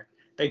tire.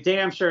 They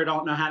damn sure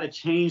don't know how to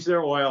change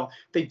their oil.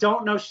 They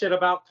don't know shit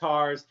about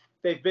cars.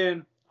 They've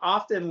been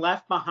often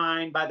left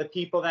behind by the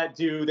people that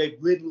do.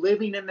 They've been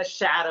living in the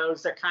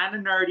shadows. They're kind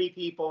of nerdy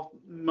people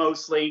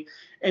mostly.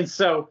 And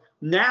so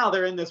now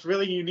they're in this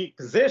really unique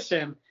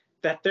position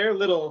that their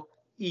little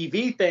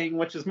EV thing,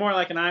 which is more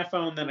like an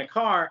iPhone than a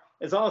car,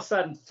 is all of a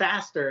sudden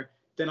faster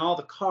than all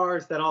the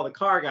cars that all the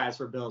car guys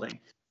were building.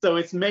 So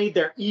it's made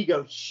their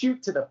ego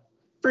shoot to the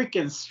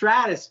freaking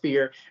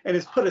stratosphere and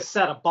has put a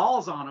set of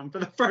balls on them for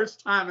the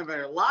first time in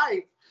their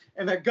life.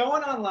 And they're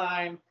going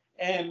online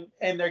and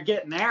they're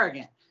getting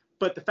arrogant.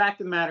 But the fact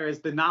of the matter is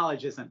the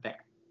knowledge isn't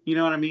there. You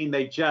know what I mean?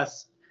 They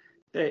just,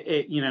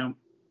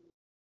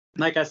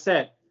 like I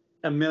said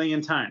a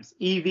million times,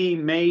 EV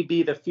may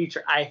be the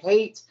future. I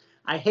hate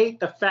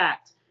the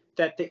fact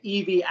that the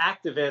EV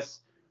activists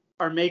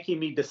are making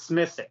me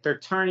dismiss it. They're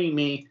turning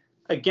me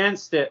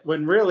against it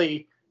when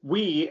really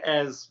we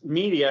as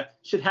media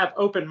should have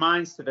open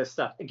minds to this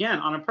stuff. Again,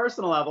 on a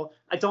personal level,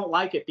 I don't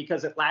like it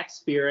because it lacks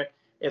spirit.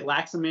 It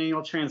lacks a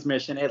manual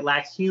transmission. It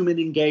lacks human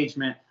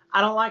engagement.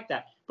 I don't like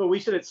that. But we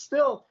should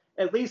still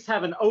at least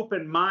have an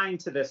open mind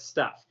to this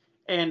stuff.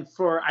 And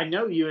I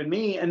know you and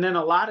me, and then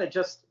a lot of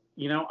just,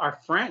 our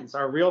friends,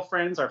 our real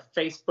friends, our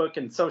Facebook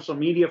and social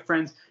media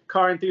friends,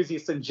 car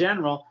enthusiasts in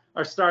general,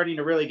 are starting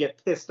to really get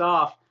pissed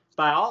off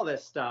by all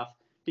this stuff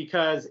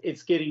because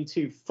it's getting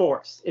too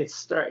forced.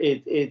 It's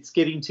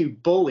getting too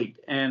bullied,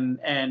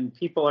 and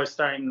people are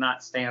starting to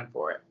not stand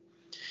for it.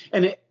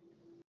 And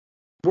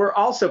we're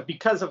also,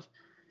 because of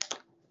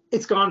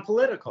it's gone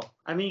political.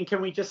 I mean,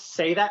 can we just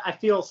say that? I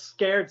feel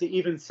scared to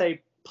even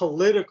say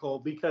political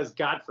because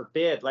God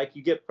forbid, like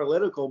you get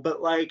political,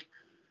 but like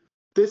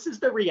this is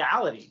the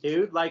reality,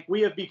 dude. Like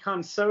we have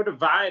become so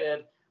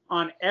divided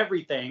on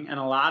everything, and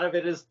a lot of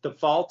it is the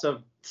fault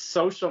of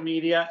social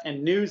media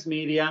and news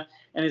media,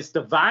 and it's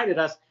divided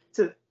us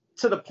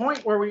to the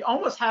point where we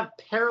almost have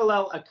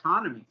parallel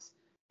economies.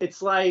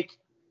 It's like,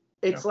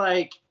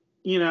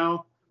 you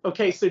know,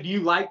 okay, so do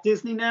you like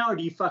Disney now or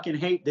do you fucking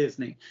hate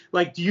Disney?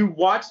 Like, do you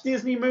watch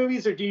Disney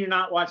movies or do you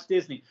not watch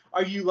Disney?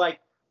 Are you like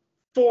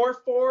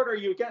for Ford or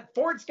you against?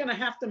 Ford's going to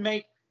have to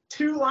make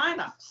 2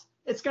 lineups.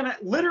 It's going to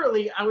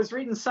literally, I was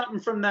reading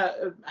something from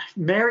the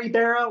Mary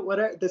Barra,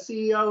 whatever, the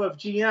CEO of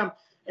GM.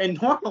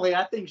 And normally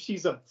I think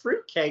she's a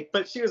fruitcake,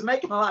 but she was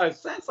making a lot of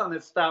sense on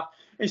this stuff.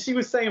 And she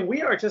was saying,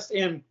 we are just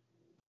in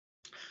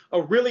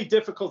a really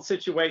difficult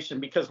situation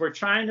because we're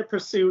trying to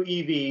pursue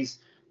EVs,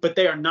 but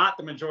they are not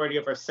the majority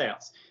of our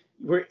sales.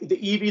 The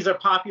EVs are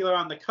popular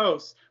on the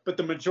coast, but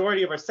the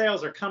majority of our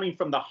sales are coming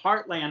from the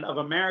heartland of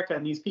America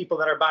and these people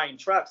that are buying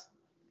trucks,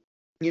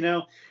 you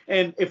know?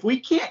 And if we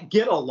can't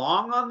get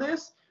along on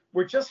this,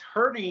 we're just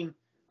hurting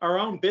our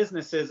own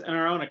businesses and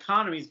our own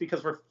economies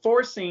because we're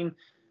forcing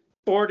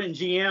Ford and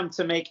GM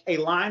to make a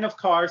line of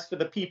cars for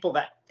the people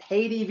that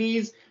hate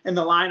EVs and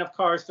the line of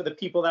cars for the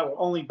people that will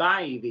only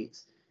buy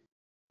EVs.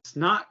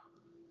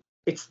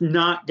 It's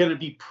not going to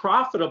be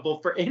profitable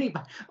for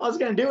anybody. All it's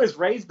going to do is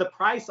raise the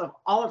price of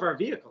all of our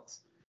vehicles.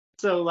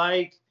 So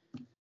like,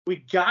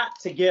 we got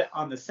to get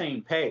on the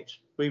same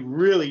page. We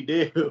really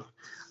do.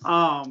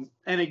 And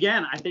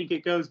again, I think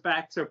it goes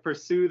back to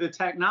pursue the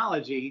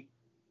technology,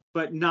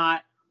 but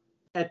not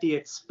at the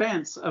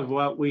expense of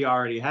what we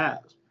already have.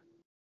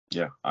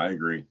 Yeah, I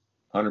agree.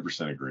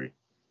 100% agree.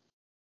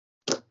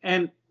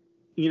 And,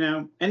 you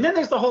know, and then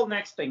there's the whole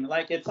next thing,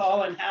 like it's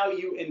all in how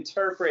you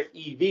interpret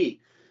EV.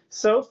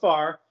 So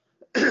far,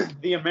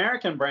 the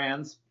American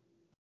brands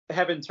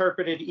have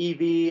interpreted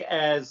EV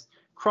as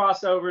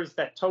crossovers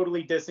that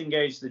totally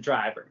disengage the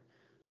driver.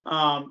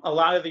 A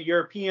lot of the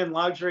European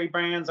luxury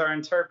brands are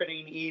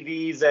interpreting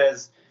EVs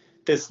as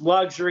this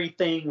luxury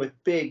thing with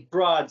big,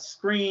 broad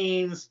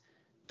screens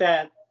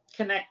that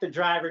connect the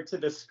driver to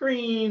the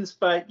screens,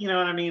 but you know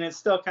what I mean? It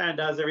still kind of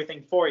does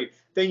everything for you.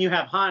 Then you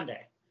have Hyundai,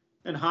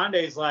 and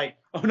Hyundai's like,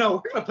 oh no,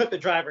 we're going to put the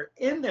driver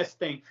in this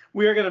thing.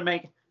 We are going to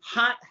make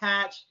hot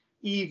hatch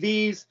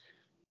EVs.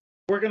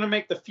 We're going to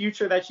make the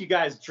future that you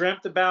guys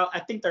dreamt about. I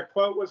think their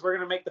quote was, we're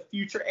going to make the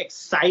future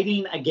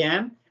exciting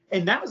again.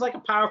 And that was like a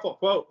powerful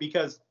quote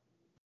because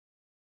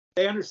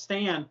they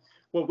understand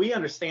what we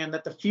understand,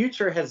 that the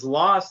future has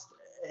lost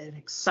an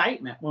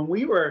excitement. When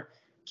we were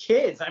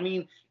kids, I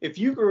mean, if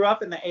you grew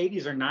up in the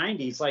 80s or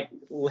 90s, like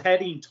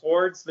heading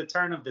towards the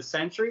turn of the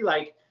century,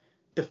 like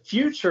the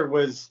future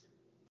was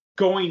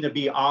going to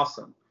be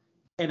awesome.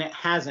 And it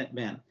hasn't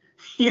been.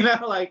 You know,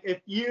 like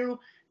if you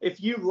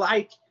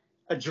like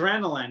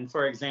adrenaline,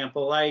 for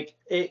example, like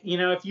it, you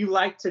know, if you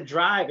like to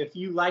drive, if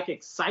you like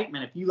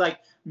excitement, if you like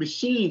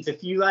machines,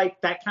 if you like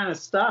that kind of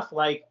stuff,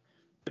 like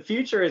the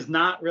future is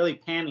not really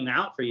panning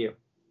out for you.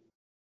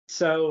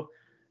 So,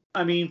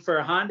 I mean, for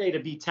Hyundai to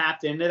be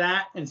tapped into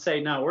that and say,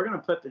 no, we're going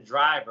to put the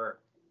driver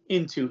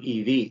into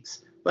EVs.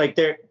 Like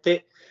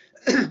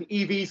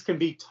EVs can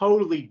be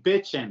totally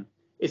bitching.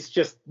 It's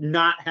just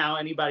not how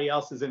anybody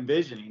else is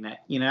envisioning it,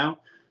 you know?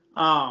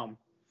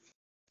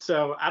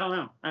 So I don't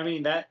know. I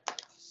mean,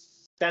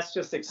 that's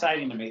just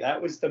exciting to me.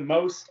 That was the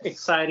most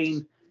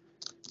excitement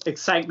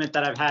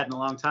that I've had in a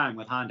long time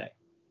with Hyundai.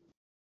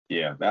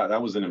 Yeah,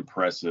 that was an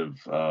impressive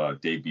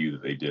debut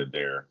that they did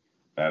there.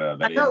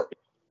 That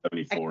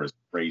 74 is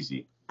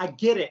crazy. I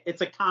get it.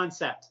 It's a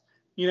concept.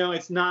 You know,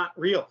 it's not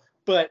real,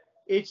 but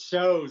it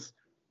shows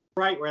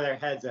right where their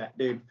head's at,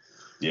 dude.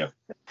 Yeah.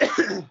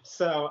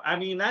 So, I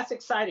mean, that's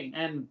exciting.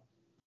 And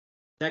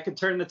that could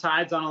turn the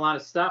tides on a lot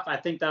of stuff. I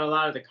think that a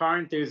lot of the car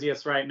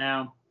enthusiasts right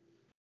now,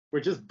 we're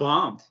just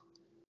bummed.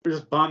 We're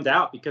just bummed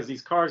out because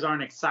these cars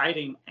aren't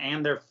exciting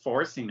and they're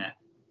forcing it,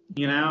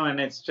 you know, and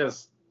it's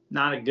just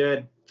not a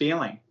good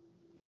feeling.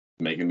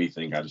 Making me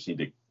think I just need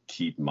to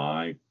keep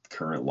my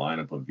current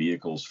lineup of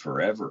vehicles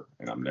forever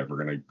and I'm never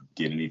going to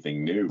get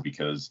anything new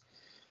because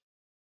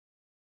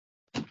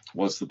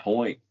what's the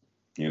point,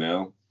 you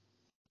know?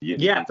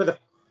 Yeah, for the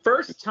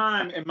first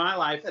time in my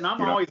life, and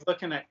I'm always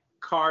looking at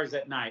cars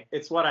at night.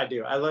 It's what I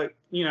do. I look,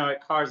 you know,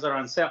 at cars that are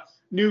on sale,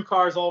 new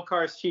cars, old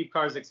cars, cheap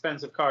cars,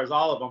 expensive cars,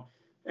 all of them.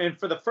 And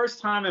for the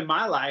first time in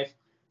my life,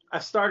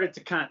 I've started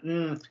to kind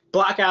of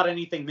block out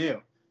anything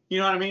new. You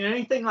know what I mean?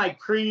 Anything like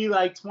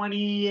like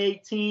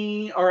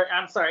 2018, or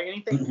I'm sorry,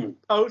 anything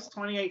post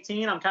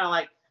 2018, I'm kind of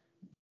like,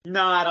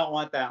 no, I don't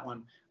want that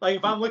one. Like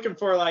if I'm looking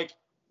for like,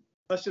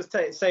 let's just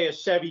say a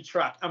Chevy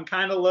truck, I'm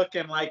kind of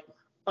looking like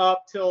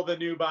up till the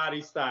new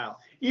body style.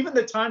 Even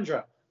the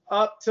Tundra,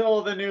 up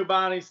till the new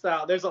body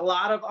style. There's a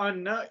lot of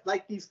unknown,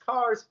 like these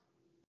cars.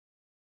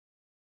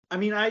 I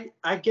mean,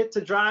 I get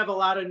to drive a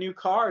lot of new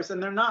cars,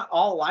 and they're not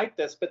all like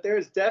this, but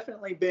there's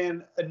definitely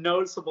been a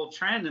noticeable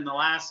trend in the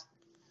last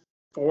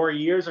 4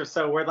 years or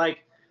so where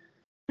like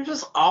they're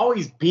just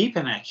always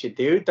beeping at you,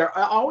 dude. They're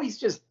always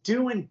just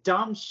doing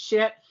dumb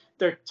shit.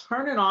 they're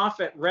turning off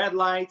at red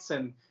lights.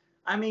 And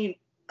I mean,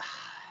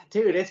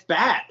 dude, it's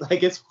bad.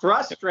 Like, it's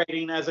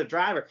frustrating as a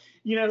driver.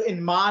 You know,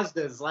 in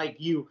Mazdas, like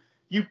you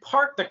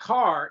park the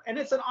car and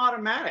it's an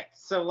automatic.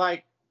 So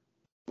like,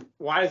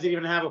 why does it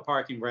even have a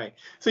parking brake?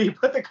 So you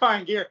put the car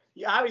in gear.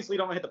 You obviously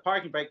don't hit the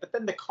parking brake, but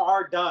then the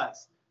car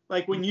does.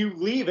 Like when you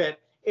leave it,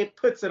 it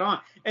puts it on.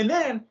 And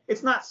then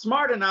it's not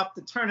smart enough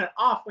to turn it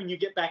off when you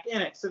get back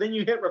in it. So then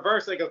you hit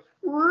reverse and it goes,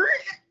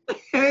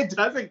 and it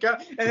doesn't go.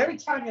 And every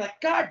time you're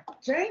like, God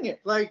dang it.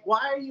 Like, why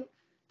are you?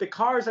 The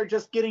cars are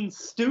just getting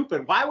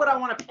stupid. Why would I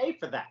want to pay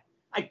for that?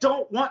 I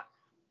don't want.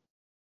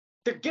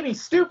 They're getting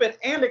stupid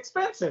and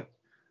expensive.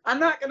 I'm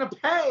not going to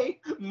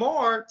pay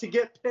more to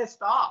get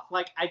pissed off.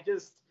 Like,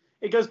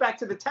 it goes back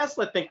to the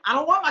Tesla thing. I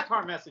don't want my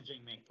car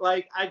messaging me.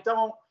 Like, I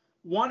don't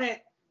want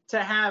it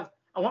to have,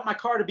 I want my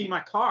car to be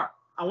my car.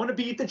 I want to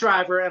be the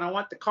driver, and I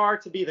want the car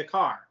to be the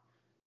car.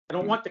 I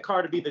don't want the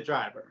car to be the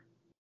driver.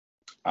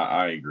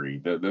 I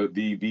agree.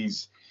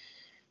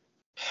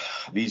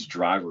 These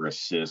driver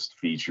assist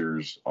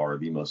features are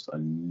the most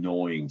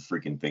annoying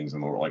freaking things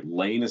in the world. Like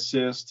lane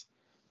assist,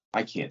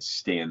 I can't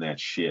stand that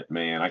shit,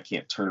 man. I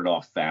can't turn it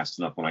off fast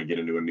enough when I get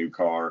into a new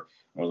car.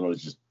 Otherwise,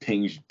 it just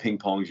ping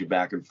pongs you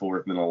back and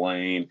forth in a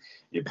lane.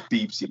 It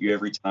beeps at you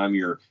every time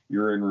you're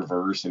in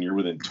reverse and you're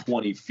within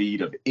 20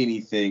 feet of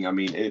anything. I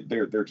mean,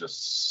 they're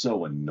just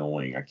so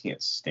annoying. I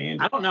can't stand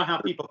it. I don't know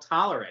how people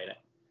tolerate it.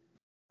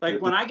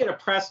 Like when I get a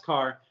press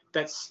car,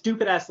 that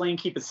stupid ass lane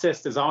keep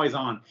assist is always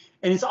on,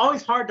 and it's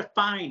always hard to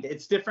find.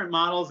 It's different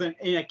models, and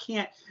I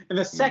can't. And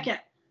the second,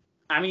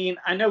 I mean,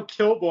 I know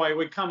Killboy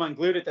would come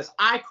unglued at this.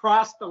 I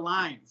cross the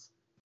lines.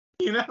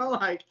 You know,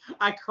 like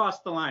I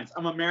cross the lines.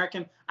 I'm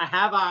American. I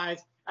have eyes.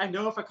 I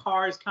know if a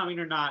car is coming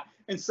or not.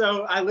 And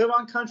so I live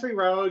on country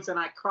roads and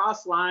I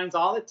cross lines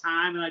all the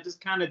time and I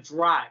just kind of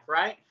drive,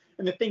 right?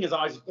 And the thing is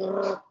always,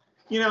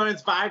 you know, and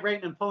it's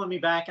vibrating and pulling me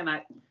back. And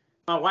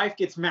my wife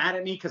gets mad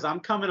at me because I'm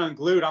coming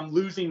unglued. I'm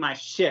losing my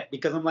shit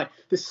because I'm like,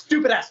 this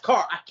stupid ass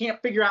car. I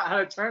can't figure out how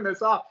to turn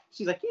this off.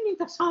 She's like, you need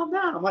to calm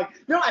down. I'm like,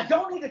 no, I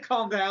don't need to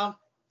calm down.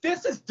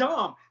 This is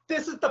dumb.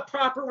 This is the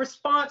proper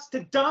response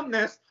to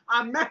dumbness.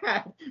 I'm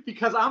mad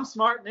because I'm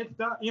smart and it's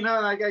dumb. You know,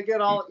 like I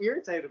get all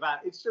irritated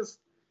about it.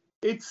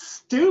 It's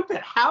stupid.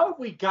 How have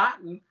we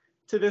gotten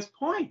to this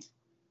point?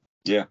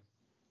 Yeah.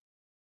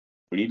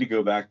 We need to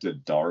go back to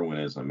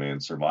Darwinism, man.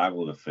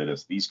 Survival of the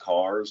fittest. These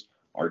cars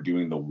are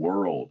doing the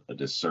world a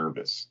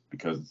disservice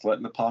because it's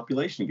letting the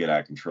population get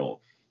out of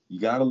control. You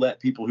got to let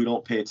people who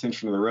don't pay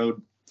attention to the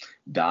road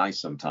die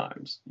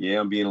sometimes. Yeah,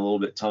 I'm being a little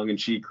bit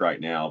tongue-in-cheek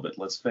right now, but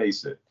let's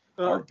face it.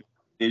 Our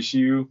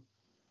issue,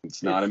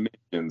 it's not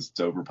emissions, it's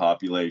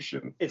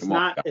overpopulation. It's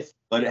not.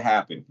 Let it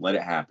happen. Let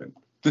it happen.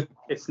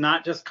 It's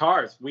not just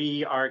cars.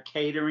 We are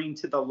catering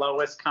to the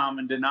lowest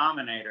common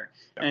denominator.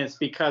 Yeah. And it's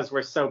because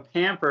we're so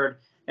pampered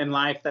in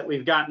life that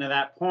we've gotten to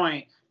that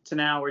point to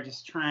now we're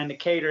just trying to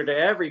cater to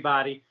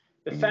everybody.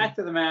 The fact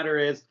of the matter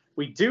is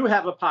we do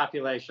have a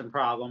population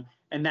problem,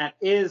 and that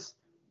is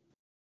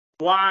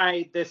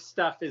why this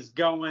stuff is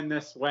going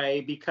this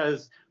way,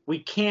 because we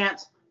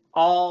can't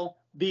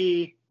all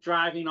be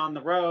driving on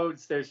the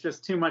roads. There's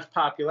just too much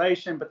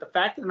population. But the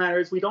fact of the matter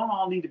is we don't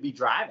all need to be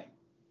driving.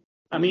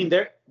 I mean,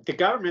 the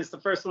government's the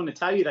first one to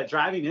tell you that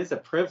driving is a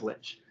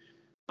privilege.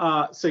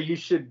 So you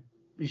should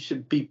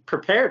be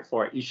prepared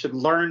for it. You should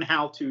learn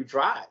how to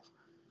drive.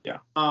 Yeah.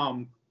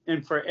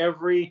 And for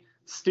every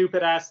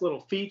stupid ass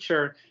little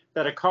feature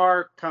that a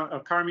car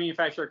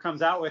manufacturer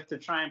comes out with to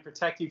try and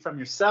protect you from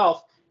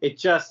yourself, it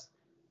just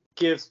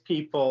gives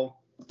people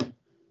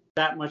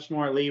that much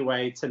more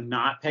leeway to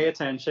not pay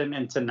attention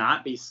and to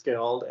not be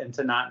skilled and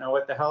to not know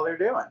what the hell they're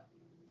doing.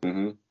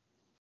 Mm-hmm.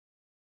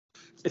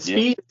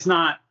 Speed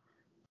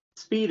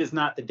is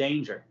not the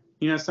danger.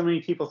 You know, so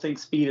many people think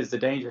speed is the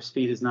danger.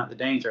 Speed is not the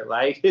danger.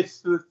 Like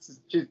it's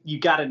just, you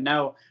got to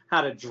know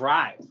how to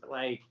drive.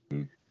 Like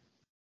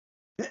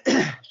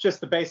just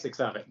the basics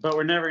of it. But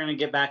we're never going to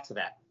get back to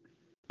that.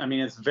 I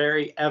mean, it's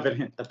very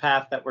evident the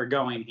path that we're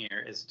going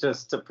here is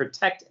just to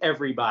protect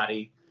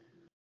everybody.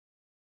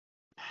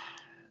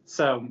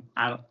 So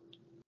I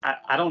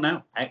don't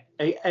know.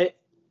 And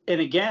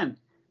again,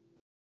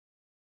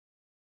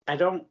 I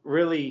don't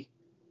really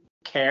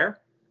care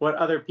what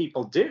other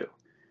people do.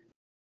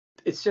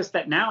 It's just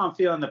that now I'm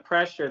feeling the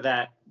pressure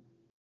that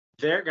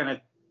they're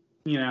gonna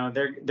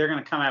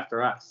come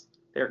after us.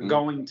 They're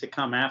going to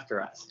come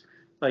after us.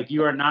 Like,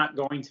 you are not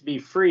going to be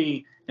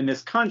free in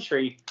this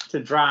country to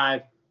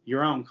drive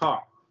your own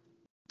car,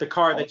 the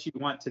car that you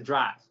want to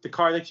drive, the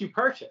car that you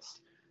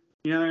purchased.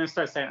 You know, they're gonna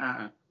start saying,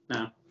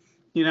 no.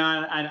 You know,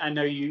 I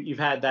know you've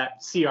had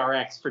that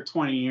CRX for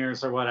 20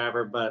 years or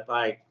whatever, but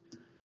like,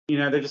 you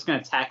know, they're just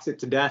going to tax it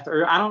to death,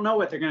 or I don't know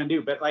what they're going to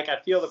do, but like, I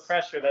feel the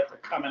pressure that they're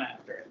coming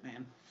after it,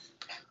 man.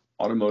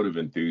 Automotive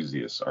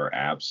enthusiasts are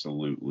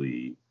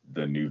absolutely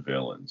the new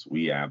villains.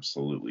 We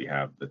absolutely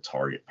have the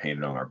target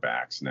painted on our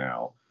backs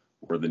now.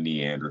 We're the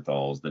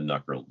Neanderthals, the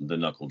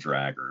knuckle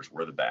draggers.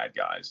 We're the bad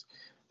guys.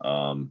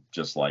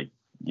 Just like,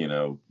 you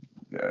know,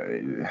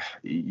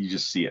 you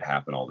just see it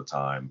happen all the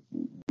time.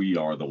 We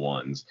are the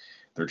ones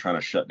They're trying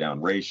to shut down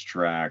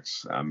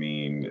racetracks. I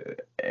mean,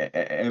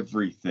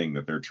 everything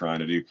that they're trying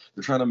to do.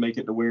 They're trying to make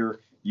it to where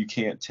you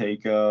can't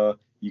take a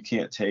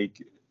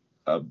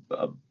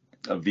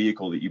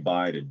vehicle that you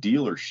buy at a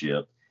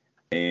dealership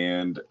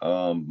and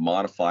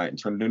modify it and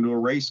turn it into a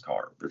race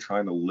car. They're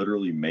trying to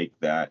literally make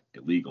that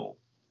illegal.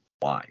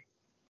 Why?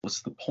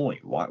 What's the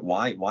point?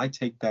 Why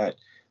take that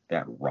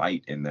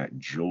right and that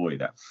joy,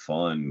 that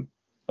fun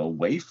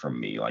away from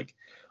me? Like,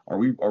 are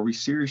we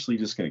seriously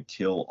just going to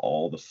kill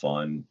all the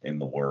fun in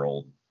the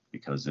world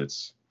because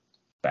it's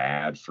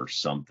bad for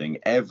something?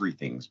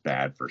 Everything's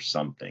bad for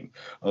something.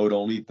 Oh,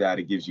 don't eat that,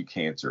 it gives you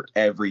cancer.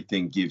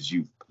 Everything gives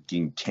you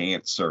fucking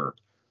cancer.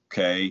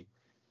 Okay?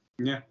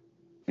 Yeah.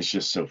 It's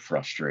just so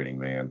frustrating,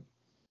 man.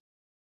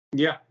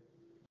 Yeah.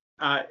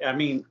 I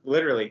mean,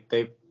 literally,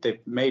 they've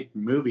made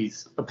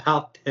movies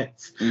about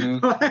this.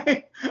 Mm-hmm.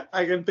 Like,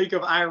 I can think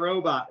of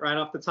iRobot right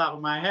off the top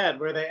of my head,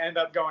 where they end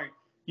up going,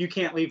 you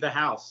can't leave the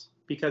house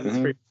because it's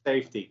for your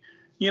safety.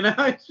 You know,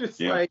 it's just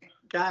like,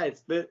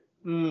 guys,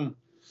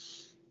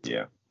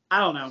 yeah. I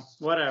don't know,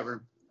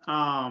 whatever.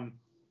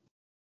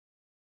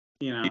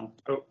 You know.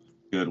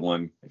 Good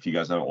one. If you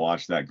guys haven't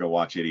watched that, go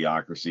watch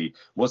Idiocracy.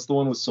 What's the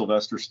one with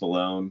Sylvester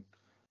Stallone?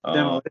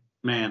 Demolition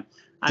Man.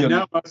 I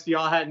know most of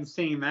y'all hadn't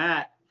seen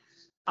that.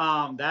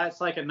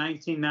 That's like a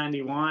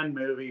 1991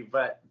 movie,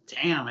 but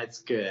damn, it's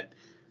good.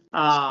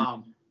 Yeah,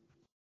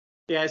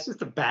 it's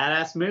just a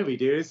badass movie,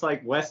 dude. It's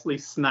like Wesley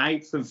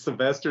Snipes and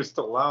Sylvester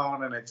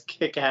Stallone, and it's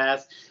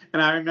kick-ass.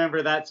 And I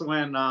remember that's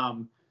when, I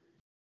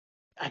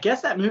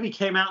guess that movie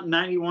came out in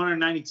 91 or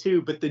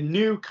 92, but the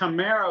new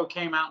Camaro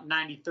came out in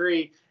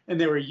 93, and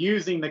they were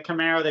using the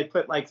Camaro. They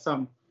put like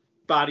some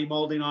body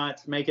molding on it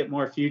to make it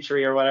more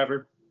futury or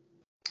whatever.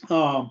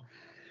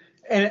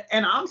 And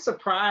I'm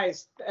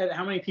surprised at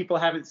how many people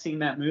haven't seen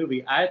that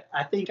movie. I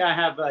think I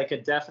have like a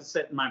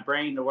deficit in my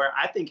brain to where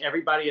I think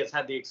everybody has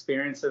had the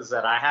experiences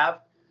that I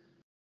have.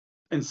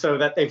 And so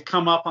that they've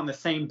come up on the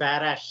same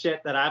badass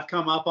shit that I've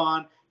come up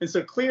on. And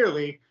so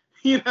clearly,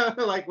 you know,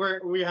 like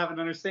we have an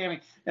understanding.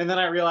 And then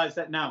I realized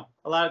that no,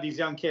 a lot of these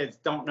young kids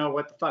don't know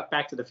what the fuck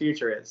Back to the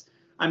Future is.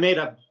 I made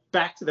a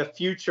Back to the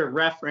Future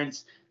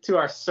reference to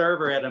our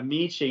server at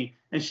Amici,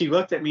 and she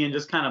looked at me and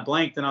just kind of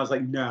blanked. And I was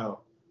like, no,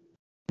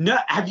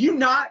 have you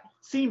not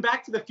seen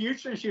Back to the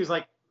Future? And she was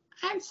like,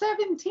 I'm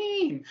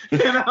 17. You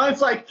know,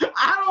 it's like,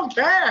 I don't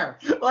care.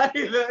 Like,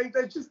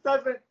 that just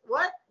doesn't,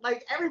 what?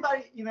 Like,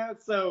 everybody, you know,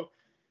 so,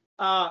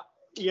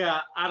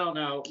 yeah, I don't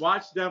know.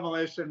 Watch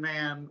Demolition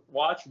Man.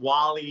 Watch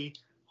WALL-E.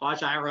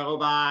 Watch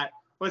iRobot.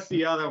 What's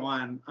the other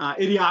one?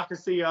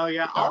 Idiocracy. Oh,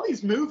 yeah. All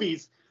these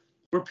movies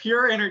were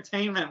pure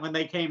entertainment when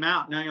they came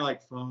out. Now you're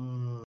like,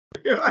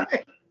 fuck.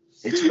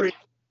 It's free.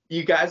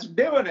 You guys are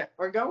doing it.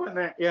 We're going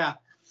there. Yeah.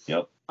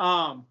 Yep.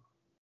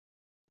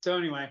 So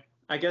anyway,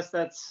 I guess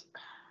that's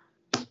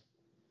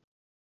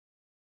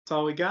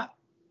all we got.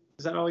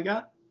 Is that all we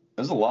got?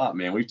 There's a lot,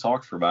 man. We've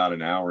talked for about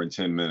an hour and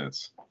 10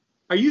 minutes.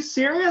 Are you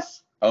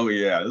serious? Oh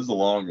yeah, this is a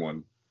long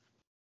one.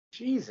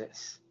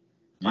 Jesus.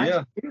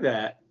 Why'd you do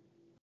that?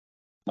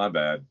 My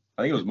bad.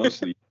 I think it was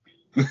mostly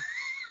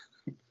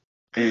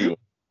anyway.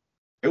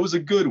 It was a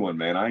good one,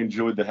 man. I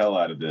enjoyed the hell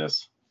out of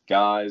this.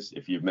 Guys,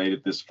 if you've made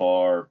it this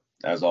far,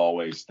 as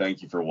always,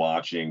 thank you for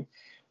watching.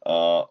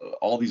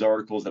 All these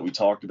articles that we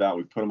talked about,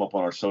 we put them up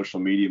on our social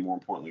media. More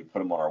importantly, we put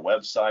them on our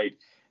website.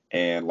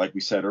 And like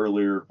we said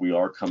earlier, we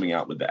are coming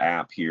out with the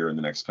app here in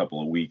the next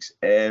couple of weeks.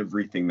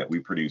 Everything that we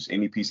produce,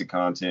 any piece of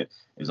content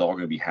is all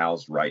going to be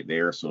housed right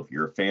there. So if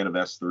you're a fan of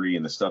S3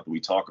 and the stuff that we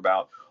talk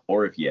about,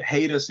 or if you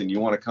hate us and you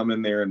want to come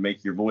in there and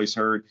make your voice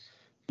heard,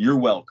 you're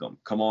welcome.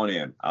 Come on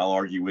in. I'll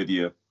argue with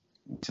you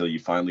until you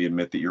finally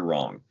admit that you're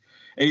wrong.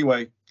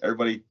 Anyway,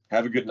 everybody,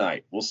 have a good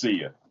night. We'll see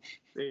you.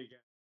 There you go.